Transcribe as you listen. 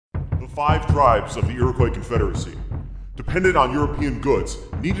The 5 tribes of the Iroquois Confederacy, dependent on European goods,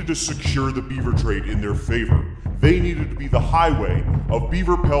 needed to secure the beaver trade in their favor. They needed to be the highway of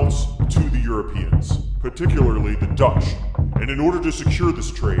beaver pelts to the Europeans, particularly the Dutch. And in order to secure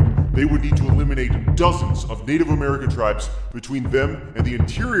this trade, they would need to eliminate dozens of Native American tribes between them and the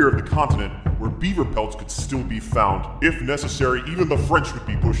interior of the continent where beaver pelts could still be found. If necessary, even the French would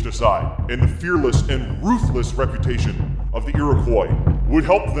be pushed aside. And the fearless and ruthless reputation of the Iroquois would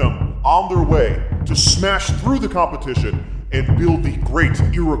help them on their way to smash through the competition and build the great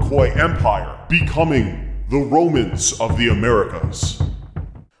Iroquois Empire, becoming the Romans of the Americas.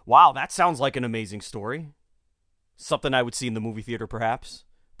 Wow, that sounds like an amazing story. Something I would see in the movie theater, perhaps.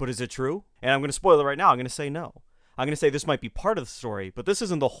 But is it true? And I'm going to spoil it right now. I'm going to say no. I'm going to say this might be part of the story, but this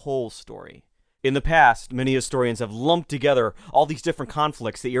isn't the whole story. In the past, many historians have lumped together all these different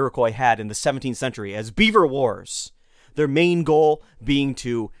conflicts the Iroquois had in the 17th century as beaver wars. Their main goal being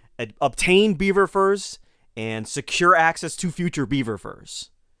to obtain beaver furs and secure access to future beaver furs.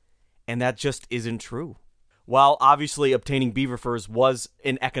 And that just isn't true. While obviously obtaining beaver furs was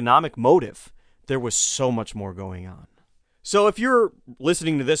an economic motive, there was so much more going on. So if you're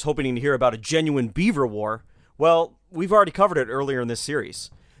listening to this hoping to hear about a genuine beaver war, well, we've already covered it earlier in this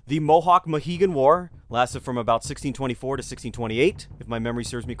series. The Mohawk-Mohegan War lasted from about 1624 to 1628, if my memory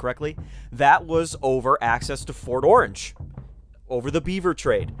serves me correctly. That was over access to Fort Orange, over the beaver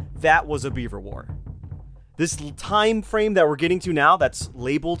trade. That was a beaver war. This time frame that we're getting to now, that's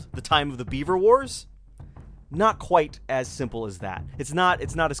labeled the time of the beaver wars, not quite as simple as that. It's not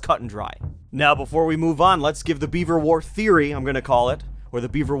as cut and dry. Now, before we move on, let's give the beaver war theory, I'm going to call it, or the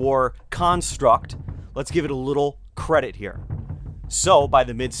beaver war construct, let's give it a little credit here. So, by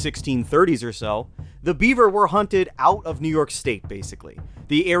the mid-1630s or so, the beaver were hunted out of New York State, basically.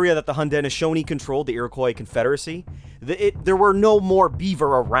 The area that the Haudenosaunee controlled, the Iroquois Confederacy, there were no more beaver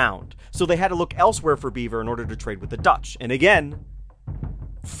around. So they had to look elsewhere for beaver in order to trade with the Dutch. And again,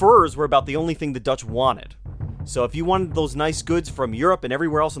 furs were about the only thing the Dutch wanted. So if you wanted those nice goods from Europe and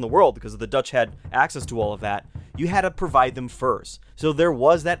everywhere else in the world, because the Dutch had access to all of that, you had to provide them furs. So there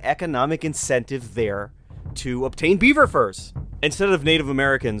was that economic incentive there to obtain beaver furs. Instead of Native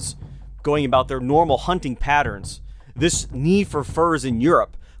Americans going about their normal hunting patterns, this need for furs in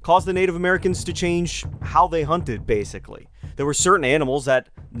Europe caused the Native Americans to change how they hunted, basically. There were certain animals that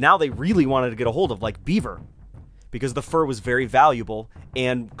now they really wanted to get a hold of, like beaver, because the fur was very valuable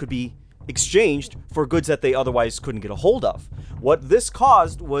and could be exchanged for goods that they otherwise couldn't get a hold of. What this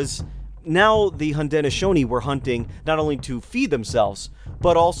caused was now the Haudenosaunee were hunting not only to feed themselves,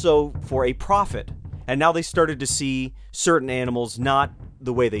 but also for a profit. And now they started to see certain animals not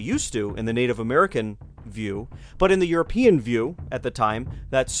the way they used to in the Native American view, but in the European view at the time,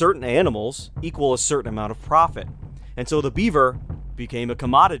 that certain animals equal a certain amount of profit. And so the beaver became a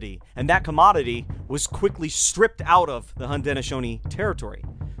commodity, and that commodity was quickly stripped out of the Haudenosaunee territory.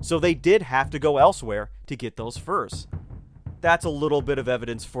 So they did have to go elsewhere to get those furs. That's a little bit of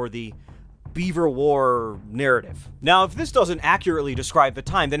evidence for the beaver war narrative. Now, if this doesn't accurately describe the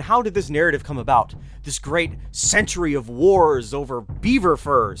time, then how did this narrative come about? This great century of wars over beaver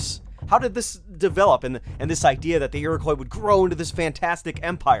furs. How did this develop, and this idea that the Iroquois would grow into this fantastic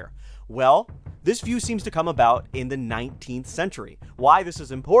empire? Well, this view seems to come about in the 19th century. Why this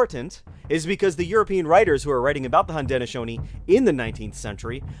is important is because the European writers who are writing about the Haudenosaunee in the 19th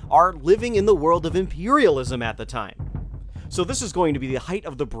century are living in the world of imperialism at the time. So this is going to be the height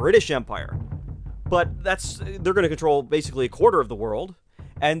of the British Empire. But they're going to control basically a quarter of the world.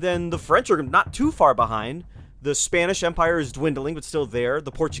 And then the French are not too far behind. The Spanish Empire is dwindling, but still there.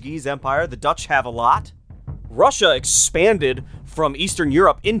 The Portuguese Empire, the Dutch have a lot. Russia expanded from Eastern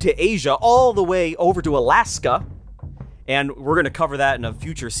Europe into Asia all the way over to Alaska. And we're going to cover that in a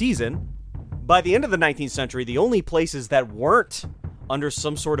future season. By the end of the 19th century, the only places that weren't under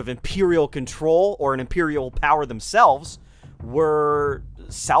some sort of imperial control or an imperial power themselves were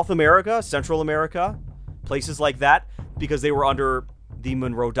South America, Central America, places like that, because they were under the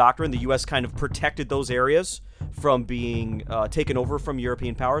Monroe Doctrine. The U.S. kind of protected those areas from being taken over from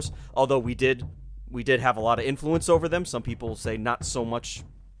European powers, although we did have a lot of influence over them. Some people say not so much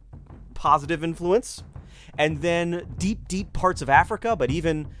positive influence. And then deep parts of Africa, but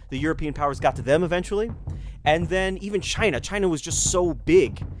even the European powers got to them eventually. And then even China. China was just so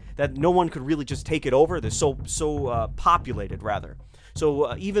big that no one could really just take it over. They're so populated, rather.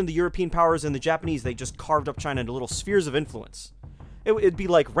 So even the European powers and the Japanese, they just carved up China into little spheres of influence. It'd be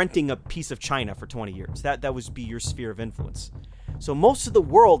like renting a piece of China for 20 years. That would be your sphere of influence. So most of the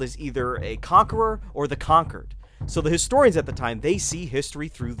world is either a conqueror or the conquered. So the historians at the time, they see history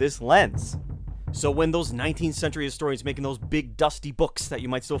through this lens. So when those 19th century historians making those big dusty books that you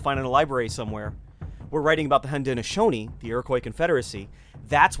might still find in a library somewhere were writing about the Haudenosaunee, the Iroquois Confederacy,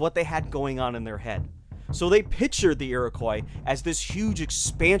 that's what they had going on in their head. So they pictured the Iroquois as this huge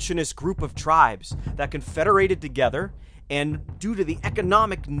expansionist group of tribes that confederated together, and due to the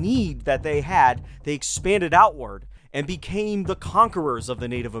economic need that they had, they expanded outward and became the conquerors of the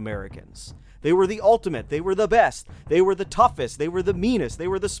Native Americans. They were the ultimate, they were the best, they were the toughest, they were the meanest, they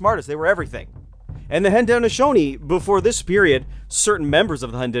were the smartest, they were everything. And the Haudenosaunee, before this period, certain members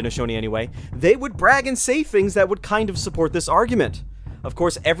of the Haudenosaunee anyway, they would brag and say things that would kind of support this argument. Of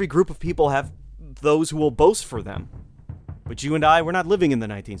course, every group of people have those who will boast for them. But you and I, we're not living in the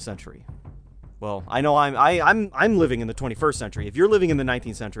 19th century. Well, I know I'm living in the 21st century. If you're living in the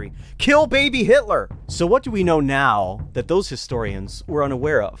 19th century, kill baby Hitler! So what do we know now that those historians were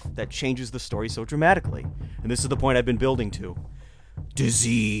unaware of that changes the story so dramatically? And this is the point I've been building to.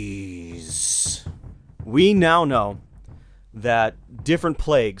 Disease. We now know that different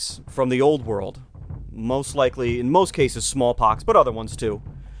plagues from the old world, most likely, in most cases, smallpox, but other ones too,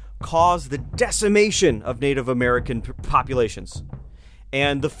 cause the decimation of Native American populations.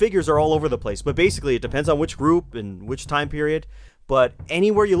 And the figures are all over the place, but basically it depends on which group and which time period. But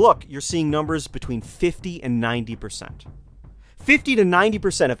anywhere you look, you're seeing numbers between 50 and 90%. 50 to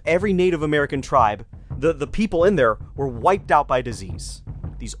 90% of every Native American tribe, the people in there, were wiped out by disease.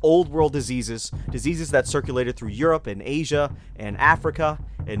 These old world diseases that circulated through Europe and Asia and Africa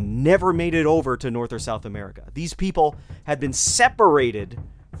and never made it over to North or South America. These people had been separated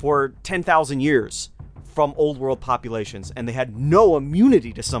for 10,000 years from old world populations, and they had no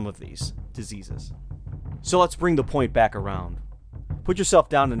immunity to some of these diseases. So let's bring the point back around. Put yourself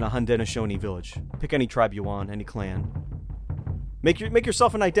down in a Haudenosaunee village. Pick any tribe you want, any clan. Make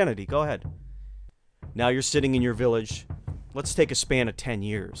yourself an identity. Go ahead. Now you're sitting in your village. Let's take a span of 10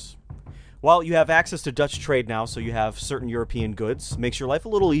 years. Well, you have access to Dutch trade now, so you have certain European goods. Makes your life a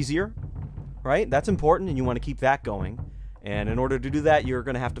little easier, right? That's important, and you want to keep that going. And in order to do that, you're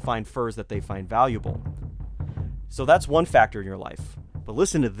going to have to find furs that they find valuable. So that's one factor in your life. But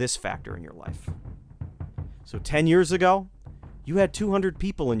listen to this factor in your life. So 10 years ago, you had 200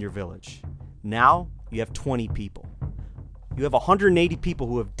 people in your village. Now, you have 20 people. You have 180 people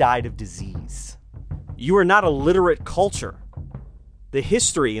who have died of disease. You are not a literate culture. The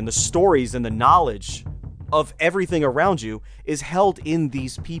history and the stories and the knowledge of everything around you is held in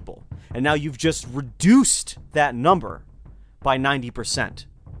these people. And now you've just reduced that number by 90%.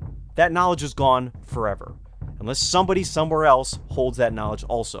 That knowledge is gone forever. Unless somebody somewhere else holds that knowledge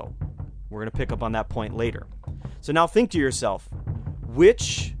also. We're going to pick up on that point later. So now think to yourself,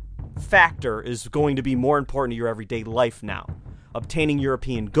 which factor is going to be more important to your everyday life now? Obtaining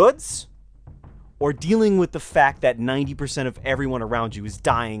European goods, or dealing with the fact that 90% of everyone around you is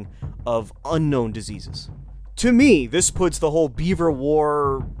dying of unknown diseases? To me, this puts the whole Beaver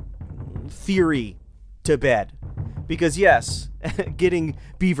War theory to bed. Because yes, getting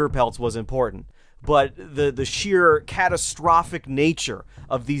beaver pelts was important, but the sheer catastrophic nature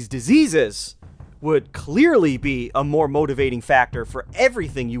of these diseases would clearly be a more motivating factor for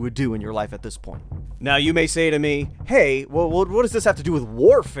everything you would do in your life at this point. Now, you may say to me, hey, well, what does this have to do with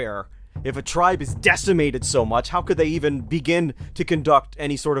warfare? If a tribe is decimated so much, how could they even begin to conduct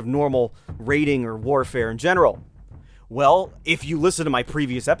any sort of normal raiding or warfare in general? Well, if you listen to my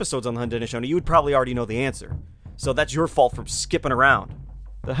previous episodes on the Haudenosaunee, you would probably already know the answer. So that's your fault for skipping around.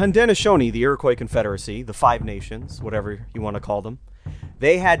 The Haudenosaunee, the Iroquois Confederacy, the Five Nations, whatever you want to call them,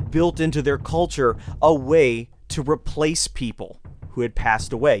 they had built into their culture a way to replace people who had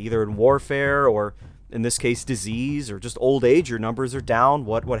passed away, either in warfare or, in this case, disease or just old age. Your numbers are down,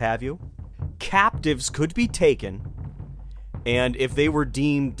 what have you. Captives could be taken, and if they were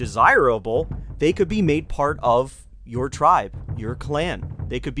deemed desirable, they could be made part of your tribe, your clan.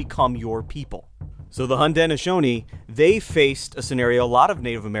 They could become your people. So the Haudenosaunee, they faced a scenario a lot of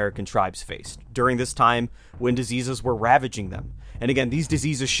Native American tribes faced during this time when diseases were ravaging them. And again, these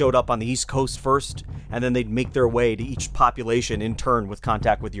diseases showed up on the East Coast first, and then they'd make their way to each population in turn with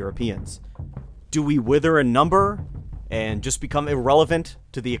contact with Europeans. Do we wither in number and just become irrelevant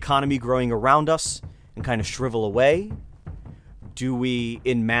to the economy growing around us and kind of shrivel away? Do we,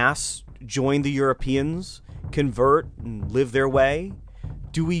 en masse, join the Europeans, convert and live their way?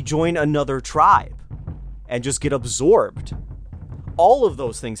 Do we join another tribe and just get absorbed? All of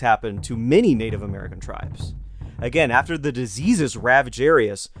those things happen to many Native American tribes. Again, after the diseases ravage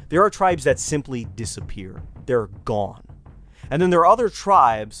areas, there are tribes that simply disappear. They're gone. And then there are other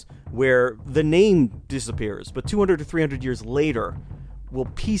tribes where the name disappears, but 200 to 300 years later, we'll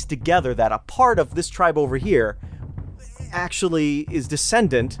piece together that a part of this tribe over here actually is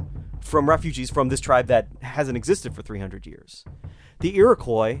descendant from refugees from this tribe that hasn't existed for 300 years. The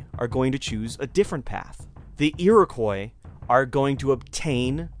Iroquois are going to choose a different path. The Iroquois are going to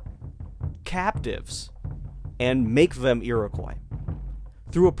obtain captives and make them Iroquois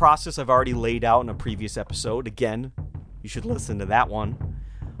through a process I've already laid out in a previous episode. Again, you should listen to that one.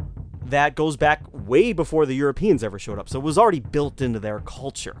 That goes back way before the Europeans ever showed up. So it was already built into their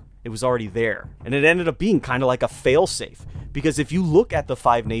culture. It was already there. And it ended up being kind of like a failsafe. Because if you look at the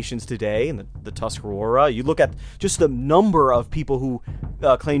Five Nations today and the Tuscarora, you look at just the number of people who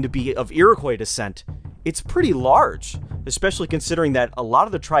claim to be of Iroquois descent, it's pretty large. Especially considering that a lot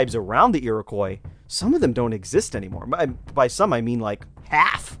of the tribes around the Iroquois, some of them don't exist anymore. By some, I mean like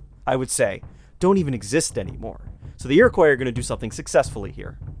half, I would say, don't even exist anymore. So the Iroquois are going to do something successfully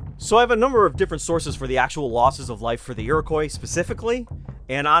here. So I have a number of different sources for the actual losses of life for the Iroquois specifically,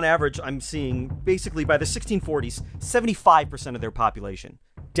 and on average, I'm seeing basically by the 1640s, 75% of their population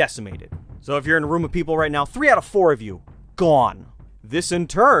decimated. So if you're in a room of people right now, 3 out of 4 of you, gone. This in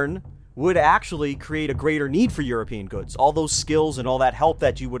turn would actually create a greater need for European goods. All those skills and all that help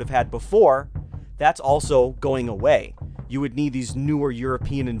that you would have had before, that's also going away. You would need these newer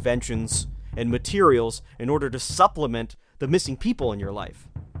European inventions and materials in order to supplement the missing people in your life.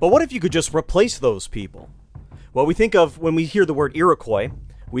 But what if you could just replace those people? Well, we think of, when we hear the word Iroquois,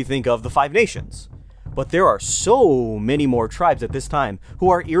 we think of the Five Nations. But there are so many more tribes at this time who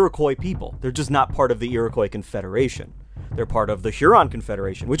are Iroquois people. They're just not part of the Iroquois Confederation. They're part of the Huron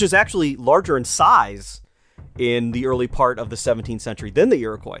Confederation, which is actually larger in size in the early part of the 17th century than the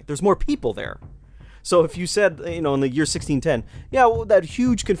Iroquois. There's more people there. So if you said, in the year 1610, yeah, well, that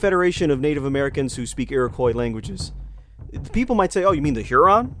huge confederation of Native Americans who speak Iroquois languages, people might say, oh, you mean the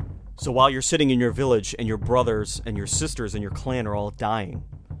Huron? So while you're sitting in your village and your brothers and your sisters and your clan are all dying,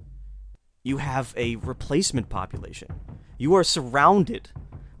 you have a replacement population. You are surrounded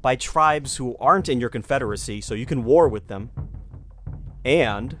by tribes who aren't in your confederacy, so you can war with them.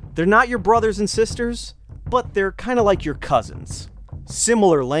 And they're not your brothers and sisters, but they're kind of like your cousins.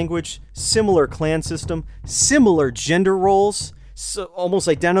 Similar language, similar clan system, similar gender roles, so almost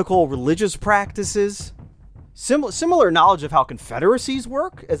identical religious practices. Similar knowledge of how confederacies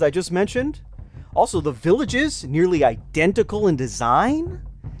work, as I just mentioned. Also, the villages, nearly identical in design.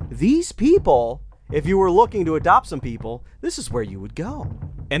 These people, if you were looking to adopt some people, this is where you would go.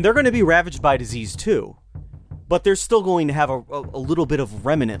 And they're going to be ravaged by disease too. But they're still going to have a little bit of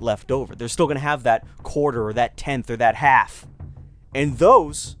remnant left over. They're still going to have that quarter or that tenth or that half. And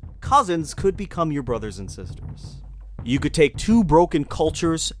those cousins could become your brothers and sisters. You could take two broken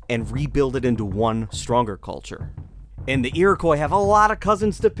cultures and rebuild it into one stronger culture. And the Iroquois have a lot of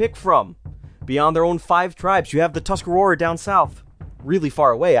cousins to pick from. Beyond their own 5 tribes, you have the Tuscarora down south. Really far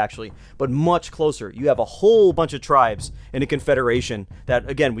away, actually, but much closer. You have a whole bunch of tribes in a confederation that,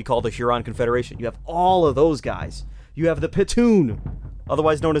 again, we call the Huron Confederation. You have all of those guys. You have the Petun,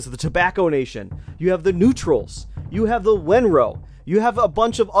 otherwise known as the Tobacco Nation. You have the Neutrals. You have the Wenro. You have a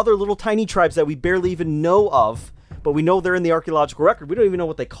bunch of other little tiny tribes that we barely even know of, but we know they're in the archaeological record. We don't even know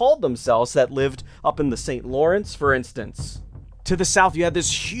what they called themselves that lived up in the St. Lawrence, for instance. To the south, you had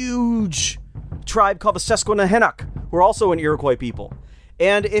this huge tribe called the Susquehannock, who are also an Iroquois people.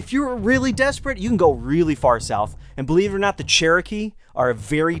 And if you're really desperate, you can go really far south. And believe it or not, the Cherokee are a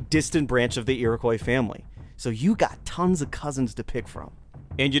very distant branch of the Iroquois family. So you got tons of cousins to pick from.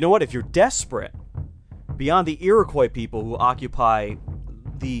 And you know what? If you're desperate, beyond the Iroquois people who occupy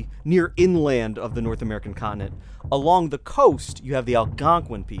the near inland of the North American continent, along the coast, you have the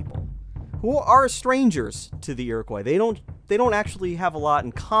Algonquin people, who are strangers to the Iroquois. They don't actually have a lot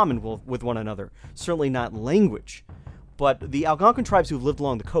in common with one another, certainly not language. But the Algonquin tribes who've lived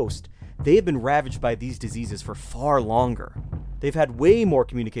along the coast, they have been ravaged by these diseases for far longer. They've had way more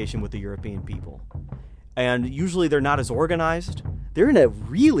communication with the European people. And usually they're not as organized. They're in a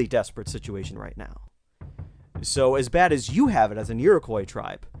really desperate situation right now. So as bad as you have it as an Iroquois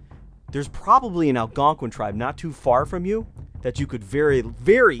tribe, there's probably an Algonquin tribe not too far from you that you could very,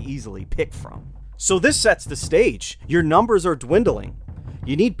 very easily pick from. So this sets the stage. Your numbers are dwindling.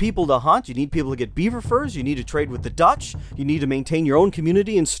 You need people to hunt, you need people to get beaver furs, you need to trade with the Dutch, you need to maintain your own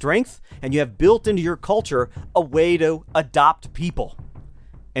community and strength, and you have built into your culture a way to adopt people.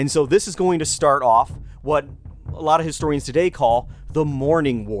 And so this is going to start off what a lot of historians today call the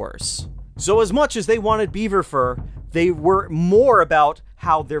mourning wars. So as much as they wanted beaver fur, they were more about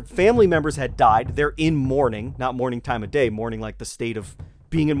how their family members had died. They're in mourning, not mourning time of day, mourning like the state of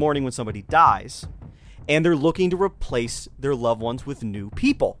being in mourning when somebody dies. And they're looking to replace their loved ones with new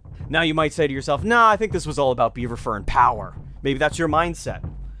people. Now you might say to yourself, nah, I think this was all about beaver fur and power. Maybe that's your mindset.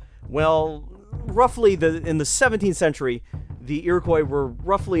 Well, roughly in the 17th century, the Iroquois were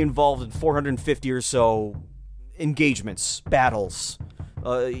roughly involved in 450 or so engagements, battles,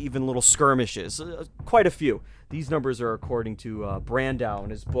 even little skirmishes, quite a few. These numbers are according to Brandow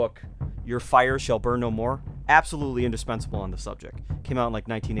in his book, Your Fire Shall Burn No More. Absolutely indispensable on the subject. Came out in like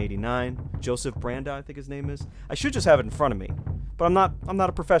 1989. Joseph Brandow, I think his name is. I should just have it in front of me, but I'm not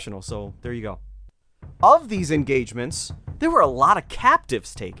a professional, so there you go. Of these engagements, there were a lot of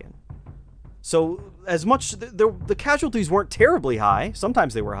captives taken. So as much, the casualties weren't terribly high.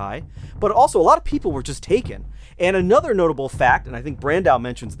 Sometimes they were high, but also a lot of people were just taken. And another notable fact, and I think Brandow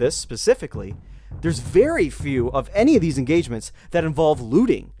mentions this specifically, there's very few of any of these engagements that involve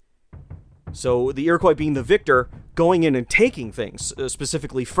looting. So the Iroquois being the victor, going in and taking things,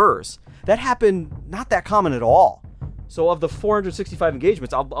 specifically furs. That happened not that common at all. So of the 465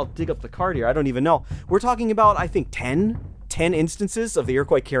 engagements, I'll dig up the card here, I don't even know. We're talking about, I think, 10 instances of the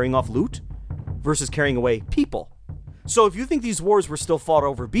Iroquois carrying off loot versus carrying away people. So if you think these wars were still fought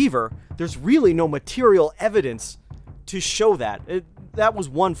over beaver, there's really no material evidence to show that. That was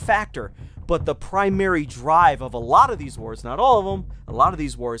one factor. But the primary drive of a lot of these wars, not all of them, a lot of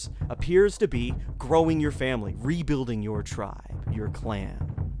these wars, appears to be growing your family, rebuilding your tribe, your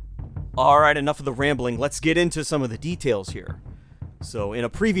clan. All right, enough of the rambling. Let's get into some of the details here. So in a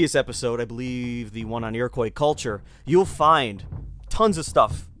previous episode, I believe the one on Iroquois culture, you'll find tons of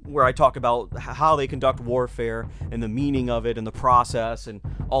stuff where I talk about how they conduct warfare and the meaning of it and the process and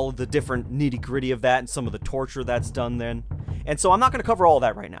all of the different nitty-gritty of that and some of the torture that's done then. And so I'm not going to cover all of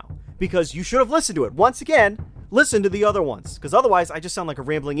that right now, because you should have listened to it. Once again, listen to the other ones, because otherwise I just sound like a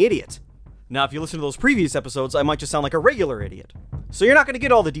rambling idiot. Now, if you listen to those previous episodes, I might just sound like a regular idiot. So you're not going to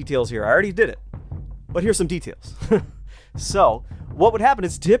get all the details here. I already did it. But here's some details. So, what would happen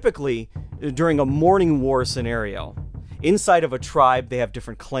is typically during a morning war scenario, inside of a tribe, they have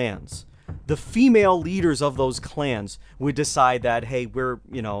different clans. The female leaders of those clans would decide that, hey, we're,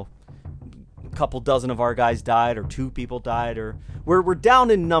 a couple dozen of our guys died, or 2 people died, or we're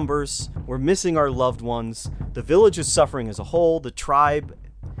down in numbers, we're missing our loved ones, the village is suffering as a whole, the tribe,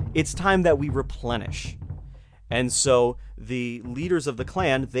 it's time that we replenish. And so the leaders of the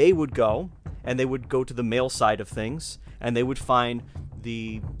clan, they would go to the male side of things, and they would find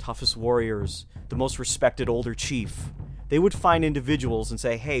the toughest warriors, the most respected older chief. They would find individuals and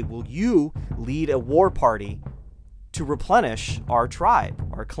say, hey, will you lead a war party to replenish our tribe,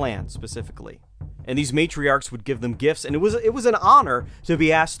 our clan specifically? And these matriarchs would give them gifts, and it was an honor to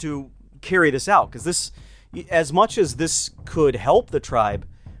be asked to carry this out, because this, as much as this could help the tribe,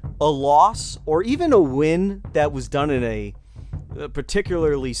 a loss or even a win that was done in a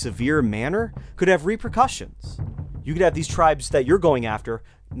particularly severe manner could have repercussions. You could have these tribes that you're going after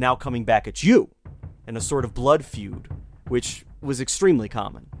now coming back at you in a sort of blood feud, which was extremely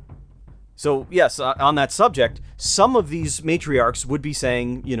common. So yes, on that subject, some of these matriarchs would be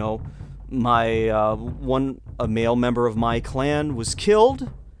saying, a male member of my clan was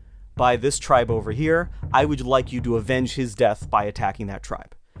killed by this tribe over here. I would like you to avenge his death by attacking that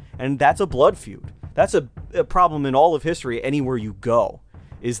tribe. And that's a blood feud. That's a problem in all of history anywhere you go.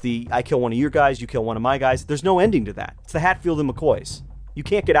 Is I kill one of your guys, you kill one of my guys. There's no ending to that. It's the Hatfield and McCoys. You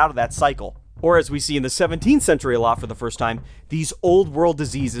can't get out of that cycle. Or as we see in the 17th century a lot for the first time, these old world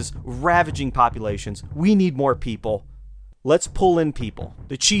diseases ravaging populations. We need more people. Let's pull in people.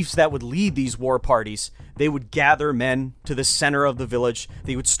 The chiefs that would lead these war parties, they would gather men to the center of the village.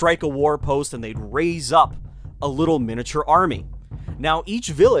 They would strike a war post and they'd raise up a little miniature army. Now each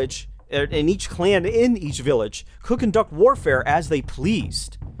village and each clan in each village could conduct warfare as they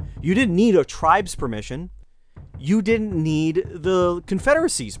pleased. You didn't need a tribe's permission. You didn't need the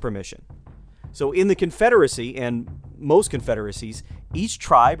Confederacy's permission. So in the Confederacy, and most confederacies, each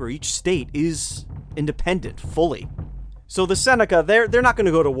tribe or each state is independent fully. So the Seneca, they're not going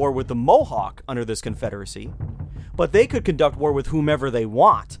to go to war with the Mohawk under this Confederacy, but they could conduct war with whomever they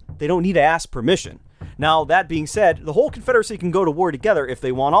want. They don't need to ask permission. Now, that being said, the whole Confederacy can go to war together if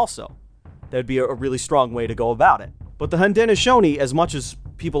they want also. That'd be a really strong way to go about it. But the Haudenosaunee, as much as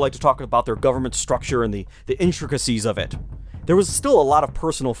people like to talk about their government structure and the intricacies of it, there was still a lot of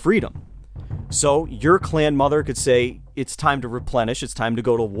personal freedom. So your clan mother could say, it's time to replenish, it's time to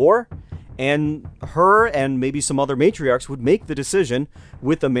go to war, and her and maybe some other matriarchs would make the decision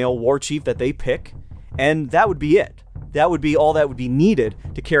with the male war chief that they pick, and that would be it. That would be all that would be needed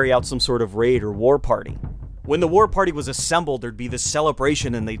to carry out some sort of raid or war party. When the war party was assembled, there'd be this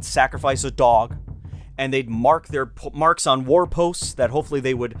celebration, and they'd sacrifice a dog, and they'd mark their marks on war posts that hopefully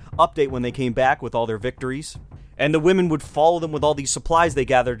they would update when they came back with all their victories. And the women would follow them with all these supplies they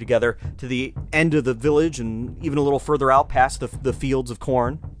gathered together to the end of the village and even a little further out past the fields of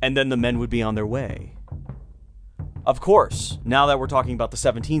corn. And then the men would be on their way. Of course, now that we're talking about the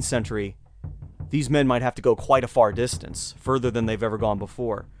 17th century, these men might have to go quite a far distance, further than they've ever gone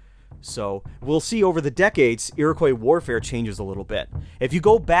before. So we'll see over the decades, Iroquois warfare changes a little bit. If you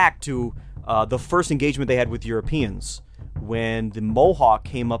go back to the first engagement they had with Europeans, when the Mohawk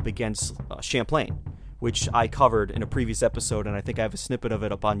came up against Champlain, which I covered in a previous episode, and I think I have a snippet of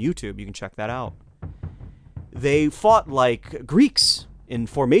it up on YouTube. You can check that out. They fought like Greeks in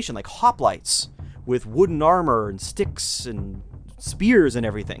formation, like hoplites, with wooden armor and sticks and spears and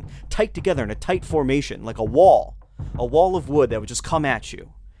everything, tight together in a tight formation, like a wall of wood that would just come at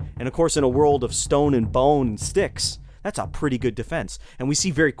you. And of course, in a world of stone and bone and sticks, that's a pretty good defense. And we see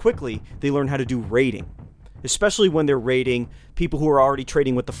very quickly they learn how to do raiding, especially when they're raiding people who are already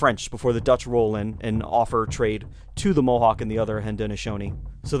trading with the French before the Dutch roll in and offer trade to the Mohawk and the other Haudenosaunee.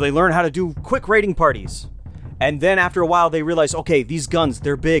 So they learn how to do quick raiding parties. And then after a while, they realize, okay, these guns,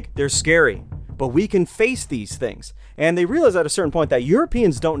 they're big, they're scary, but we can face these things. And they realize at a certain point that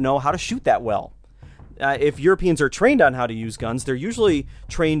Europeans don't know how to shoot that well. If Europeans are trained on how to use guns, they're usually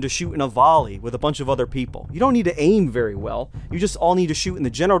trained to shoot in a volley with a bunch of other people. You don't need to aim very well. You just all need to shoot in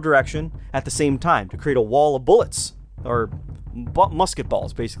the general direction at the same time to create a wall of bullets, or musket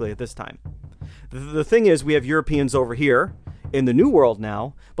balls, basically, at this time. The thing is, we have Europeans over here in the New World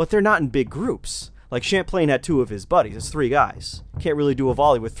now, but they're not in big groups. Like Champlain had 2 of his buddies. It's 3 guys. Can't really do a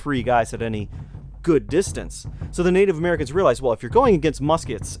volley with 3 guys at any good distance. So the Native Americans realized, well, if you're going against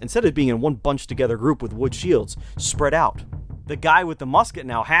muskets, instead of being in one bunched together group with wood shields, spread out. The guy with the musket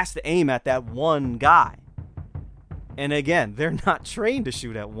now has to aim at that one guy. And again, they're not trained to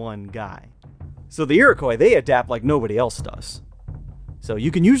shoot at one guy. So the Iroquois, they adapt like nobody else does. So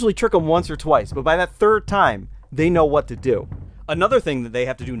you can usually trick them once or twice, but by that 3rd time, they know what to do. Another thing that they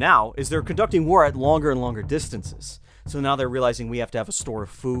have to do now is they're conducting war at longer and longer distances. So now they're realizing we have to have a store of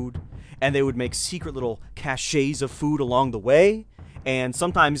food, and they would make secret little caches of food along the way, and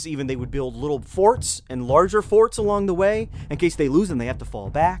sometimes even they would build little forts and larger forts along the way. In case they lose them, they have to fall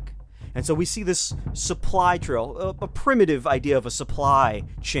back. And so we see this supply trail, a primitive idea of a supply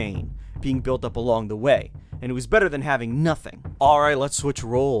chain being built up along the way. And it was better than having nothing. All right, let's switch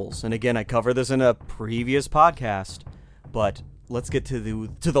roles. And again, I covered this in a previous podcast, but let's get to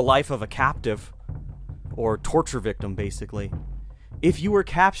the life of a captive, or torture victim, basically. If you were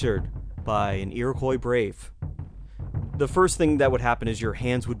captured by an Iroquois brave, the first thing that would happen is your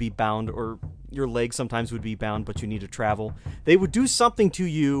hands would be bound, or your legs sometimes would be bound, but you need to travel. They would do something to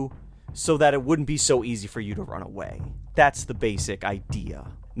you so that it wouldn't be so easy for you to run away. That's the basic idea.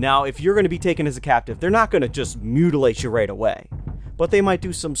 Now, if you're going to be taken as a captive, they're not going to just mutilate you right away, but they might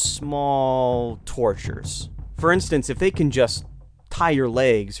do some small tortures. For instance, if they can just tie your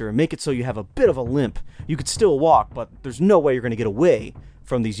legs or make it so you have a bit of a limp, you could still walk, but there's no way you're going to get away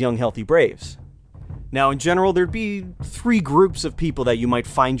from these young, healthy braves. Now, in general, there'd be 3 groups of people that you might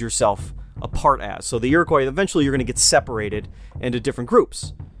find yourself apart as. So the Iroquois, eventually you're going to get separated into different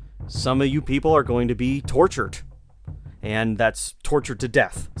groups. Some of you people are going to be tortured, and that's tortured to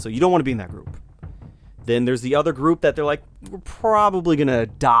death. So you don't want to be in that group. Then there's the other group that they're like, we're probably going to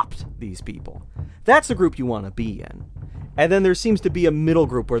adopt these people. That's the group you want to be in. And then there seems to be a middle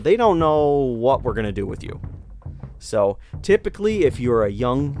group where they don't know what we're going to do with you. So typically, if you're a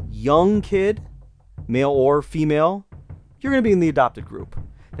young kid, male or female, you're going to be in the adopted group.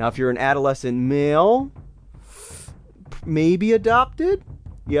 Now, if you're an adolescent male, maybe adopted,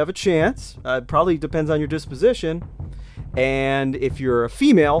 you have a chance. It probably depends on your disposition. And if you're a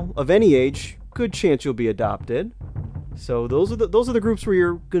female of any age, good chance you'll be adopted. So those are the groups where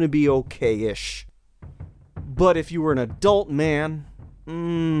you're going to be okay-ish. But if you were an adult man,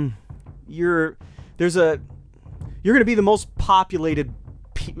 you're going to be the most populated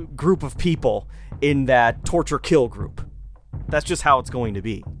group of people in that torture-kill group. That's just how it's going to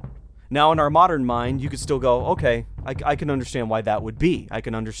be. Now, in our modern mind, you could still go, okay, I can understand why that would be. I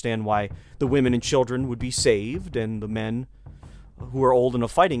can understand why the women and children would be saved and the men who are old and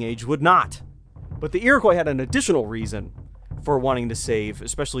of fighting age would not. But the Iroquois had an additional reason for wanting to save,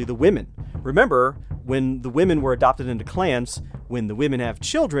 especially the women. Remember, when the women were adopted into clans, when the women have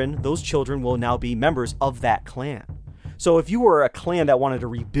children, those children will now be members of that clan. So if you were a clan that wanted to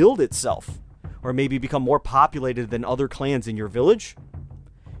rebuild itself, or maybe become more populated than other clans in your village,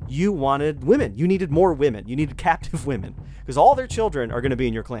 you wanted women. You needed more women. You needed captive women, because all their children are going to be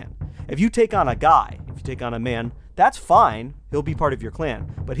in your clan. If you take on a guy, if you take on a man, that's fine. He'll be part of your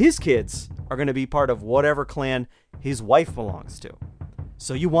clan. But his kids are going to be part of whatever clan his wife belongs to.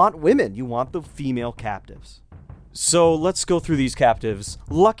 So you want women. You want the female captives. So let's go through these captives,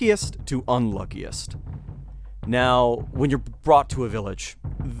 luckiest to unluckiest. Now, when you're brought to a village,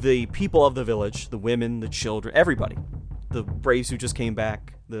 the people of the village, the women, the children, everybody, the braves who just came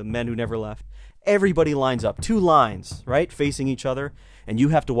back, the men who never left, everybody lines up. 2 lines, right, facing each other, and you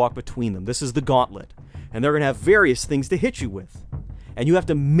have to walk between them. This is the gauntlet. And they're going to have various things to hit you with. And you have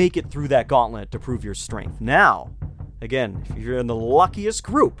to make it through that gauntlet to prove your strength. Now, again, if you're in the luckiest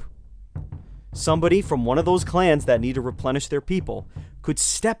group, somebody from one of those clans that need to replenish their people could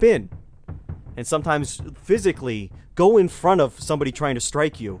step in and sometimes physically go in front of somebody trying to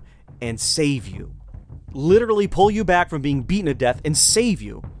strike you and save you. Literally pull you back from being beaten to death and save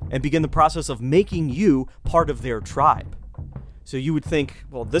you and begin the process of making you part of their tribe. So you would think,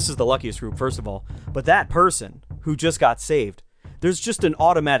 well, this is the luckiest group, first of all, but that person who just got saved, there's just an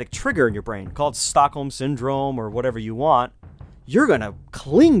automatic trigger in your brain called Stockholm Syndrome or whatever you want. You're going to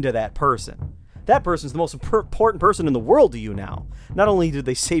cling to that person. That person's the most important person in the world to you now. Not only did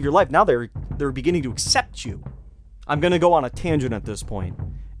they save your life, now they're beginning to accept you. I'm going to go on a tangent at this point,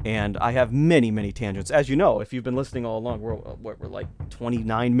 and I have many, many tangents. As you know, if you've been listening all along, we're like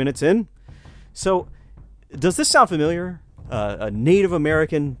 29 minutes in. So, does this sound familiar? A Native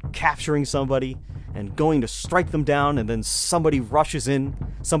American capturing somebody and going to strike them down, and then somebody rushes in,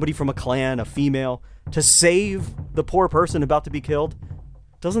 somebody from a clan, a female, to save the poor person about to be killed?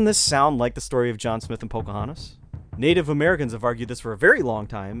 Doesn't this sound like the story of John Smith and Pocahontas? Native Americans have argued this for a very long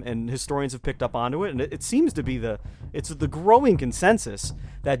time, and historians have picked up onto it, and it seems to be the growing consensus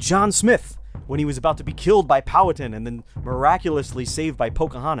that John Smith, when he was about to be killed by Powhatan and then miraculously saved by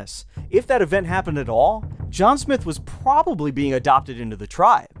Pocahontas, if that event happened at all, John Smith was probably being adopted into the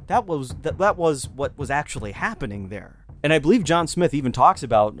tribe. That was what was actually happening there. And I believe John Smith even talks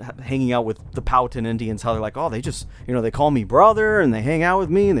about hanging out with the Powhatan Indians, how they're like, oh, they just, they call me brother, and they hang out with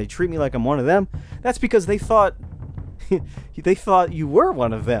me, and they treat me like I'm one of them. That's because they thought you were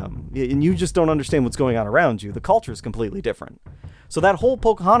one of them, and you just don't understand what's going on around you. The culture is completely different. So that whole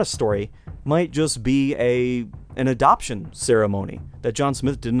Pocahontas story might just be an adoption ceremony that John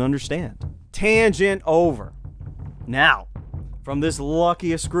Smith didn't understand. Tangent over. Now, from this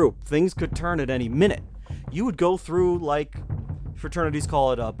luckiest group, things could turn at any minute. You would go through, like fraternities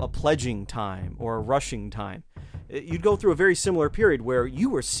call it a pledging time or a rushing time. You'd go through a very similar period where you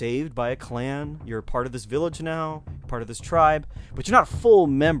were saved by a clan. You're part of this village now, part of this tribe, but you're not a full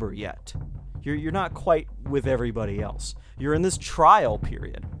member yet. You're not quite with everybody else. You're in this trial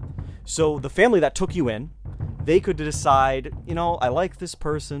period. So the family that took you in, they could decide, I like this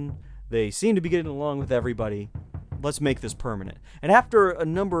person. They seem to be getting along with everybody. Let's make this permanent. And after a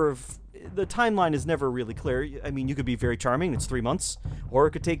number of... The timeline is never really clear. I mean, you could be very charming, it's 3 months, or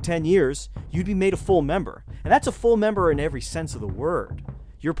it could take 10 years. You'd be made a full member. And that's a full member in every sense of the word.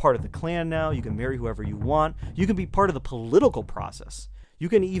 You're part of the clan now. You can marry whoever you want. You can be part of the political process. You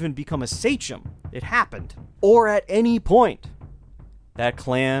can even become a sachem. It happened. Or at any point, that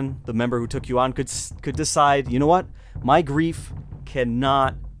clan, the member who took you on, could decide, you know what? My grief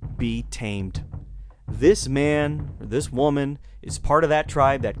cannot be tamed. This man or this woman is part of that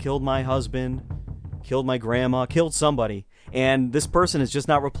tribe that killed my husband, killed my grandma, killed somebody, and this person is just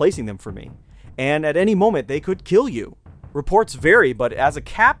not replacing them for me. And at any moment, they could kill you. Reports vary, but as a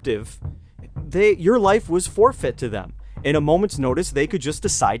captive, your life was forfeit to them. In a moment's notice, they could just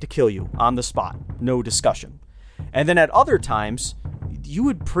decide to kill you on the spot. No discussion. And then at other times, you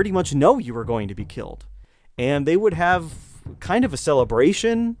would pretty much know you were going to be killed. And they would have kind of a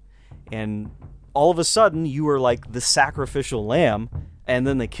celebration, and all of a sudden, you were like the sacrificial lamb, and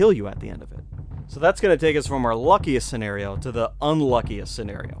then they kill you at the end of it. So that's going to take us from our luckiest scenario to the unluckiest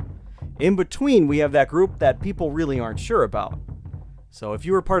scenario. In between, we have that group that people really aren't sure about. So if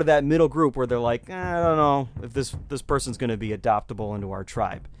you were part of that middle group where they're like, I don't know if this person's going to be adoptable into our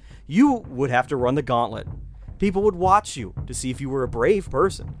tribe, you would have to run the gauntlet. People would watch you to see if you were a brave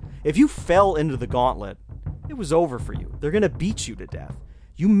person. If you fell into the gauntlet, it was over for you. They're going to beat you to death.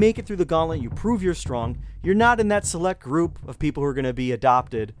 You make it through the gauntlet, you prove you're strong, you're not in that select group of people who are going to be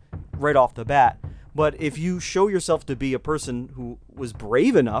adopted right off the bat. But if you show yourself to be a person who was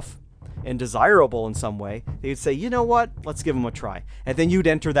brave enough and desirable in some way, they'd say, you know what, let's give them a try. And then you'd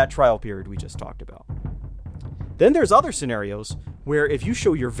enter that trial period we just talked about. Then there's other scenarios where if you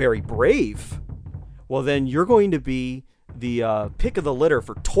show you're very brave, well then you're going to be the pick of the litter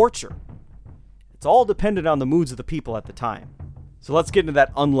for torture. It's all dependent on the moods of the people at the time. So let's get into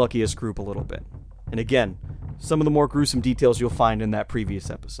that unluckiest group a little bit. And again, some of the more gruesome details you'll find in that previous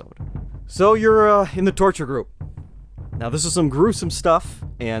episode. So you're in the torture group. Now this is some gruesome stuff,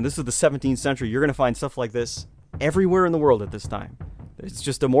 and this is the 17th century. You're going to find stuff like this everywhere in the world at this time. It's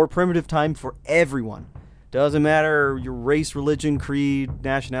just a more primitive time for everyone. Doesn't matter your race, religion, creed,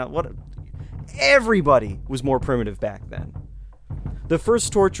 nationality, what. Everybody was more primitive back then. The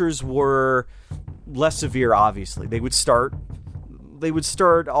first tortures were less severe, obviously. They would start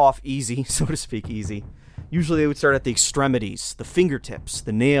off easy, so to speak, easy. Usually they would start at the extremities, the fingertips,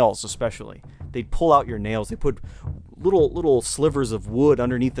 the nails especially. They'd pull out your nails. They put little slivers of wood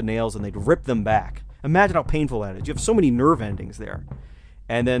underneath the nails and they'd rip them back. Imagine how painful that is. You have so many nerve endings there.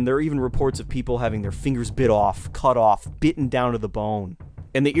 And then there are even reports of people having their fingers bit off, cut off, bitten down to the bone.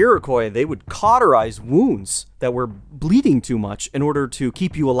 And the Iroquois, they would cauterize wounds that were bleeding too much in order to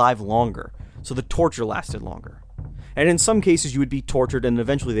keep you alive longer, so the torture lasted longer. And in some cases, you would be tortured and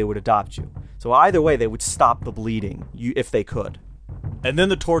eventually they would adopt you. So either way, they would stop the bleeding, if they could. And then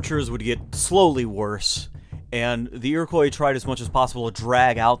the tortures would get slowly worse, and the Iroquois tried as much as possible to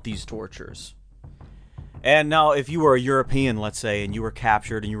drag out these tortures. And now, if you were a European, let's say, and you were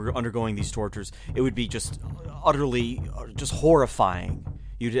captured and you were undergoing these tortures, it would be just utterly just horrifying.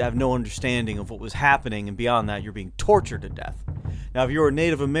 You'd have no understanding of what was happening, and beyond that, you're being tortured to death. Now, if you were a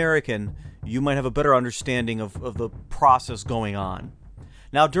Native American, you might have a better understanding of the process going on.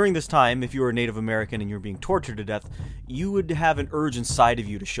 Now, during this time, if you were a Native American and you were being tortured to death, you would have an urge inside of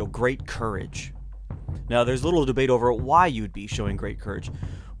you to show great courage. Now, there's little debate over why you'd be showing great courage.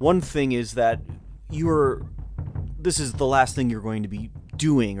 One thing is that this is the last thing you're going to be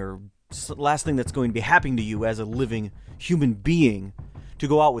doing, or last thing that's going to be happening to you as a living human being. To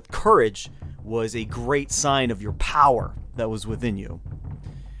go out with courage was a great sign of your power that was within you.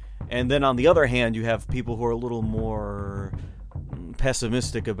 And then on the other hand, you have people who are a little more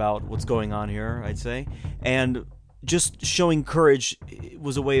pessimistic about what's going on here, I'd say. And just showing courage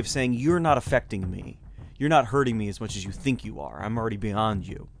was a way of saying, you're not affecting me. You're not hurting me as much as you think you are. I'm already beyond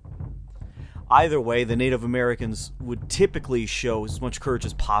you. Either way, the Native Americans would typically show as much courage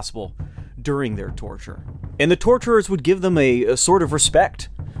as possible during their torture. And the torturers would give them a sort of respect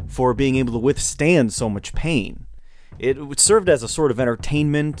for being able to withstand so much pain. It served as a sort of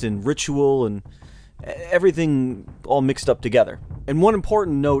entertainment and ritual and everything all mixed up together. And one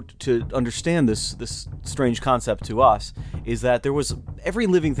important note to understand this strange concept to us is that every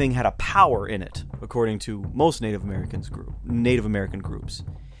living thing had a power in it, according to most Native American groups.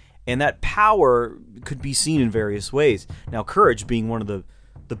 And that power could be seen in various ways. Now, courage being one of the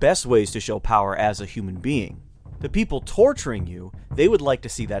best ways to show power as a human being. The people torturing you, they would like to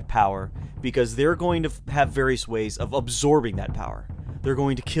see that power because they're going to have various ways of absorbing that power. They're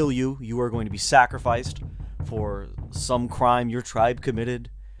going to kill you. You are going to be sacrificed for some crime your tribe committed,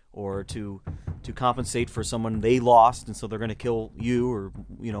 or to compensate for someone they lost, and so they're going to kill you or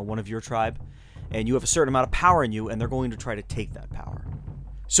one of your tribe. And you have a certain amount of power in you, and they're going to try to take that power.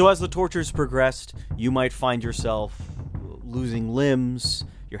 So as the tortures progressed, you might find yourself losing limbs,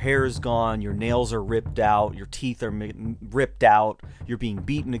 your hair is gone, your nails are ripped out, your teeth are ripped out, you're being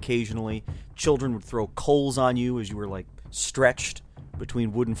beaten occasionally. Children would throw coals on you as you were stretched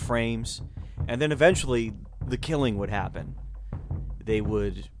between wooden frames. And then eventually the killing would happen. They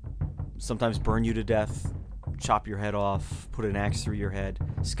would sometimes burn you to death, chop your head off, put an axe through your head,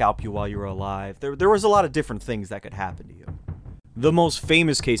 scalp you while you were alive. There was a lot of different things that could happen to you. The most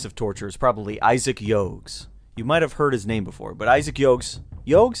famous case of torture is probably Isaac Jogues. You might have heard his name before, but Isaac Jogues...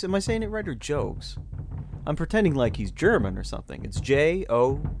 Jogues? Am I saying it right, or Jogues? I'm pretending like he's German or something. It's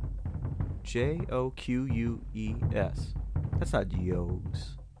Joques. That's not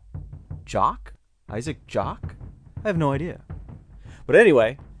Jogues. Jock? Isaac Jock? I have no idea. But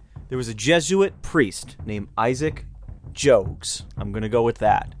anyway, there was a Jesuit priest named Isaac Jogues. I'm going to go with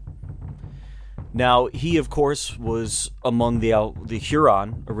that. Now, he, of course, was among the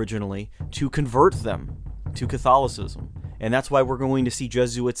Huron originally to convert them to Catholicism. And that's why we're going to see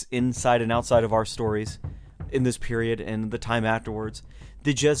Jesuits inside and outside of our stories in this period and the time afterwards.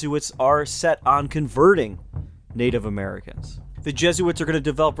 The Jesuits are set on converting Native Americans. The Jesuits are going to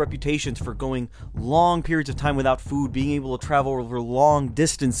develop reputations for going long periods of time without food, being able to travel over long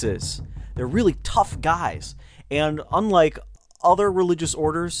distances. They're really tough guys. And unlike other religious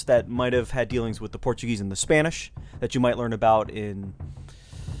orders that might have had dealings with the Portuguese and the Spanish that you might learn about in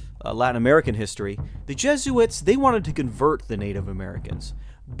Latin American history, the Jesuits, they wanted to convert the Native Americans.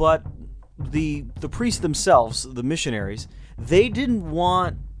 But the priests themselves, the missionaries, they didn't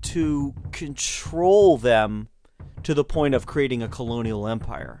want to control them to the point of creating a colonial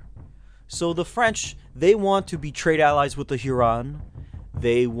empire. So the French, they want to be trade allies with the Huron.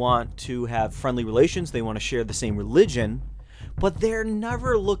 They want to have friendly relations. They want to share the same religion. But they're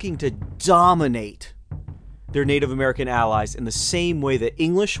never looking to dominate their Native American allies in the same way the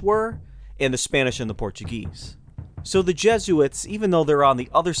English were and the Spanish and the Portuguese. So the Jesuits, even though they're on the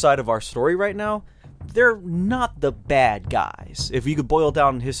other side of our story right now, they're not the bad guys. If you could boil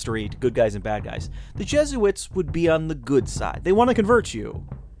down history to good guys and bad guys, the Jesuits would be on the good side. They want to convert you.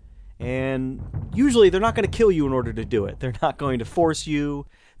 And usually they're not going to kill you in order to do it. They're not going to force you.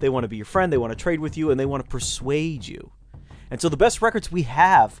 They want to be your friend. They want to trade with you, and they want to persuade you. And so the best records we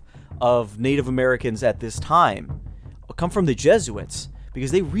have of Native Americans at this time come from the Jesuits,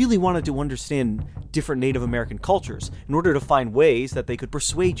 because they really wanted to understand different Native American cultures in order to find ways that they could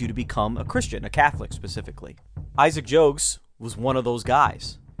persuade you to become a Christian, a Catholic specifically. Isaac Jogues was one of those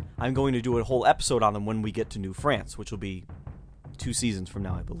guys. I'm going to do a whole episode on them when we get to New France, which will be 2 seasons from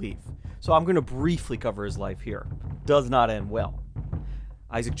now, I believe. So I'm going to briefly cover his life here. Does not end well.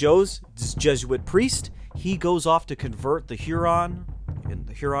 Isaac Jogues, this Jesuit priest, he goes off to convert the Huron and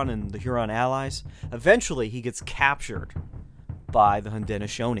the Huron allies. Eventually, he gets captured by the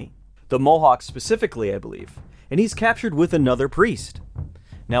Haudenosaunee, the Mohawks specifically, I believe, and he's captured with another priest.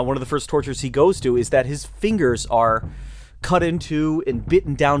 Now, one of the first tortures he goes to is that his fingers are cut into and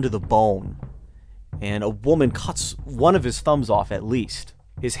bitten down to the bone, and a woman cuts one of his thumbs off at least.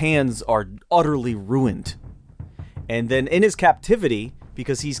 His hands are utterly ruined. And then in his captivity,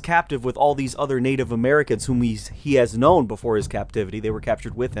 because he's captive with all these other Native Americans whom he has known before his captivity, they were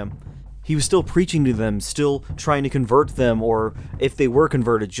captured with him, he was still preaching to them, still trying to convert them, or if they were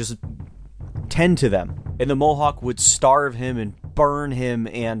converted, just tend to them. And the Mohawk would starve him and burn him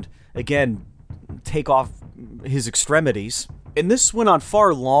and, again, take off his extremities. And this went on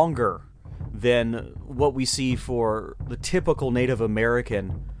far longer than what we see for the typical Native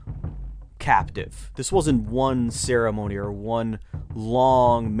American captive. This wasn't one ceremony or one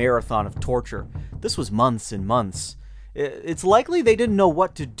long marathon of torture. This was months and months. It's likely they didn't know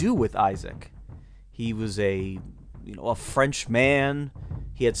what to do with Isaac. He was a French man.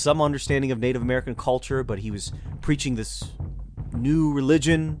 He had some understanding of Native American culture, but he was preaching this new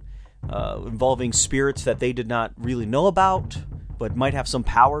religion involving spirits that they did not really know about, but might have some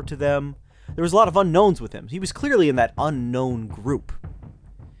power to them. There was a lot of unknowns with him. He was clearly in that unknown group.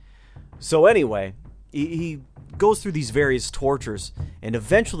 So anyway, he goes through these various tortures, and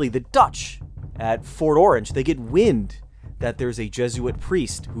eventually the Dutch at Fort Orange, they get wind that there's a Jesuit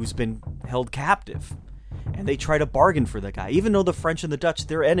priest who's been held captive, and they try to bargain for the guy. Even though the French and the Dutch,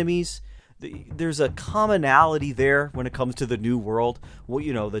 they're enemies, there's a commonality there when it comes to the New World.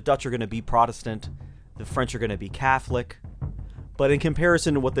 Well, the Dutch are going to be Protestant, the French are going to be Catholic, but in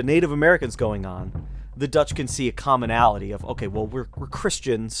comparison to what the Native Americans going on, the Dutch can see a commonality of, okay, well, we're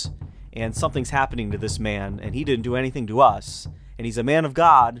Christians, and something's happening to this man, and he didn't do anything to us, and he's a man of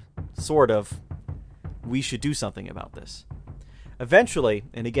God, sort of. We should do something about this. Eventually,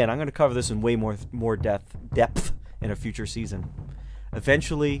 and again, I'm going to cover this in way more depth in a future season.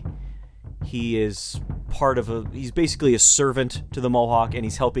 Eventually, he's basically a servant to the Mohawk, and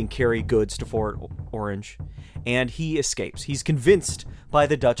he's helping carry goods to Fort Orange, and he escapes. He's convinced by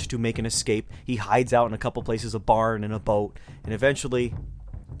the Dutch to make an escape. He hides out in a couple places, a barn and a boat, and eventually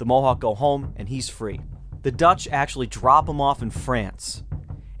the Mohawk go home, and he's free. The Dutch actually drop him off in France,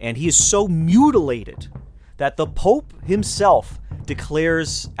 and he is so mutilated that the Pope himself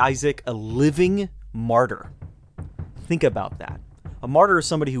declares Isaac a living martyr. Think about that. A martyr is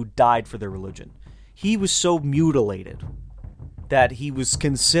somebody who died for their religion. He was so mutilated that he was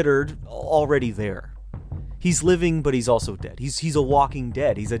considered already there. He's living, but he's also dead. He's a walking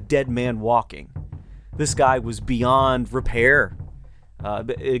dead. He's a dead man walking. This guy was beyond repair.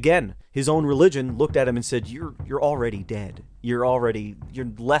 Again, his own religion looked at him and said, "You're already dead. You're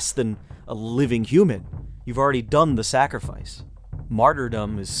less than a living human. You've already done the sacrifice."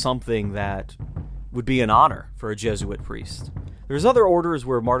 Martyrdom is something that would be an honor for a Jesuit priest. There's other orders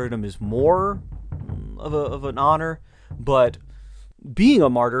where martyrdom is more of an honor, but being a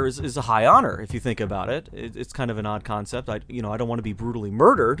martyr is a high honor if you think about it. It's kind of an odd concept. I don't want to be brutally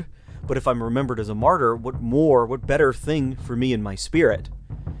murdered, but if I'm remembered as a martyr, what better thing for me in my spirit?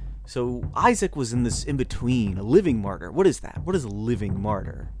 So Isaac was in this in-between, a living martyr. What is that? What is a living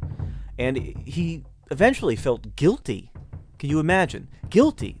martyr? And he eventually felt guilty. Can you imagine?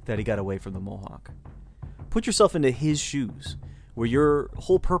 Guilty that he got away from the Mohawk. Put yourself into his shoes, where your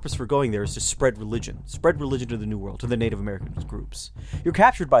whole purpose for going there is to spread religion to the New World, to the Native American groups. You're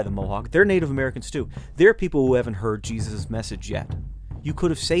captured by the Mohawk. They're Native Americans too. They're people who haven't heard Jesus' message yet. You could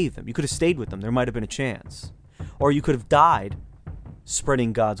have saved them. You could have stayed with them. There might have been a chance. Or you could have died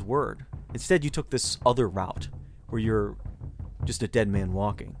spreading God's word. Instead, you took this other route, where you're just a dead man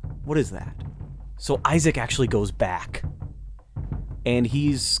walking. What is that? So Isaac actually goes back. And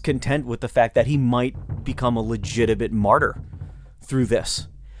he's content with the fact that he might become a legitimate martyr through this.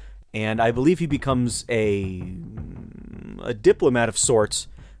 And I believe he becomes a diplomat of sorts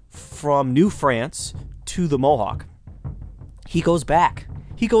from New France to the Mohawk. He goes back.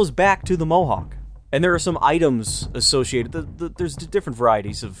 He goes back to the Mohawk. And there are some items associated. There's different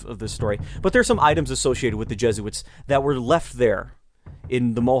varieties of this story. But there's some items associated with the Jesuits that were left there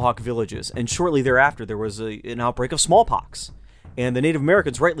in the Mohawk villages. And shortly thereafter, there was an outbreak of smallpox. And the Native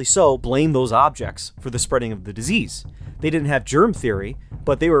Americans, rightly so, blamed those objects for the spreading of the disease. They didn't have germ theory,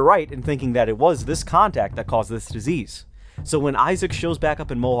 but they were right in thinking that it was this contact that caused this disease. So when Isaac shows back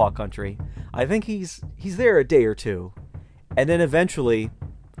up in Mohawk country, I think he's there a day or two. And then eventually,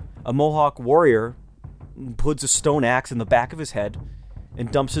 a Mohawk warrior puts a stone axe in the back of his head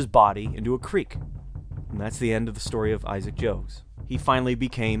and dumps his body into a creek. And that's the end of the story of Isaac Jogues. He finally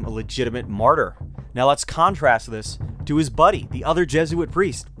became a legitimate martyr. Now let's contrast this to his buddy, the other Jesuit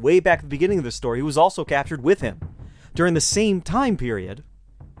priest, way back at the beginning of the story, who was also captured with him. During the same time period,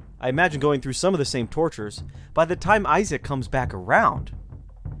 I imagine going through some of the same tortures, by the time Isaac comes back around,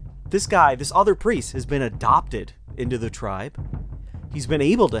 this guy, this other priest, has been adopted into the tribe. He's been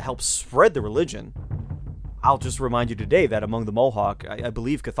able to help spread the religion. I'll just remind you today that among the Mohawk, I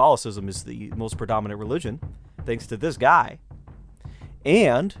believe Catholicism is the most predominant religion, thanks to this guy.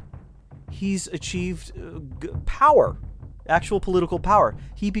 And he's achieved power, actual political power.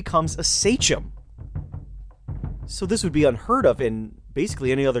 He becomes a sachem. So this would be unheard of in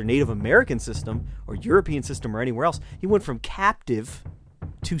basically any other Native American system or European system or anywhere else. He went from captive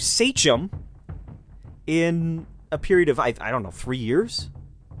to sachem in a period of, I don't know, 3 years?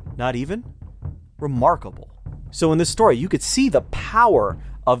 Not even? Remarkable. So in this story, you could see the power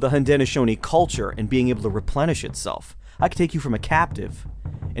of the Haudenosaunee culture in being able to replenish itself. I could take you from a captive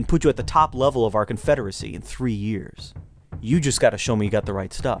and put you at the top level of our Confederacy in 3 years. You just got to show me you got the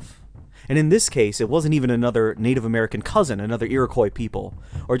right stuff. And in this case, it wasn't even another Native American cousin, another Iroquois people,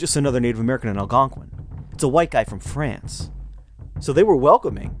 or just another Native American in Algonquin. It's a white guy from France. So they were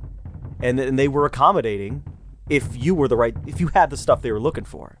welcoming, and they were accommodating if you had the stuff they were looking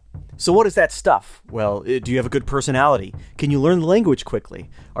for. So what is that stuff? Well, do you have a good personality? Can you learn the language quickly?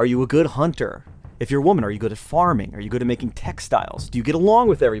 Are you a good hunter? If you're a woman, are you good at farming? Are you good at making textiles? Do you get along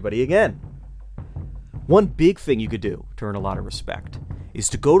with everybody? Again, one big thing you could do to earn a lot of respect is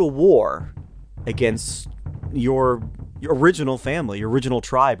to go to war against your original family, your original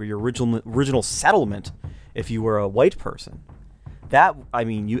tribe, or your original settlement if you were a white person. That, I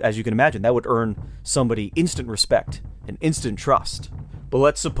mean, as you can imagine, that would earn somebody instant respect and instant trust. But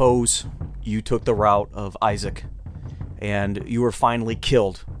let's suppose you took the route of Isaac and you were finally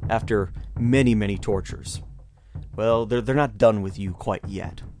killed after many, many tortures. Well, they're not done with you quite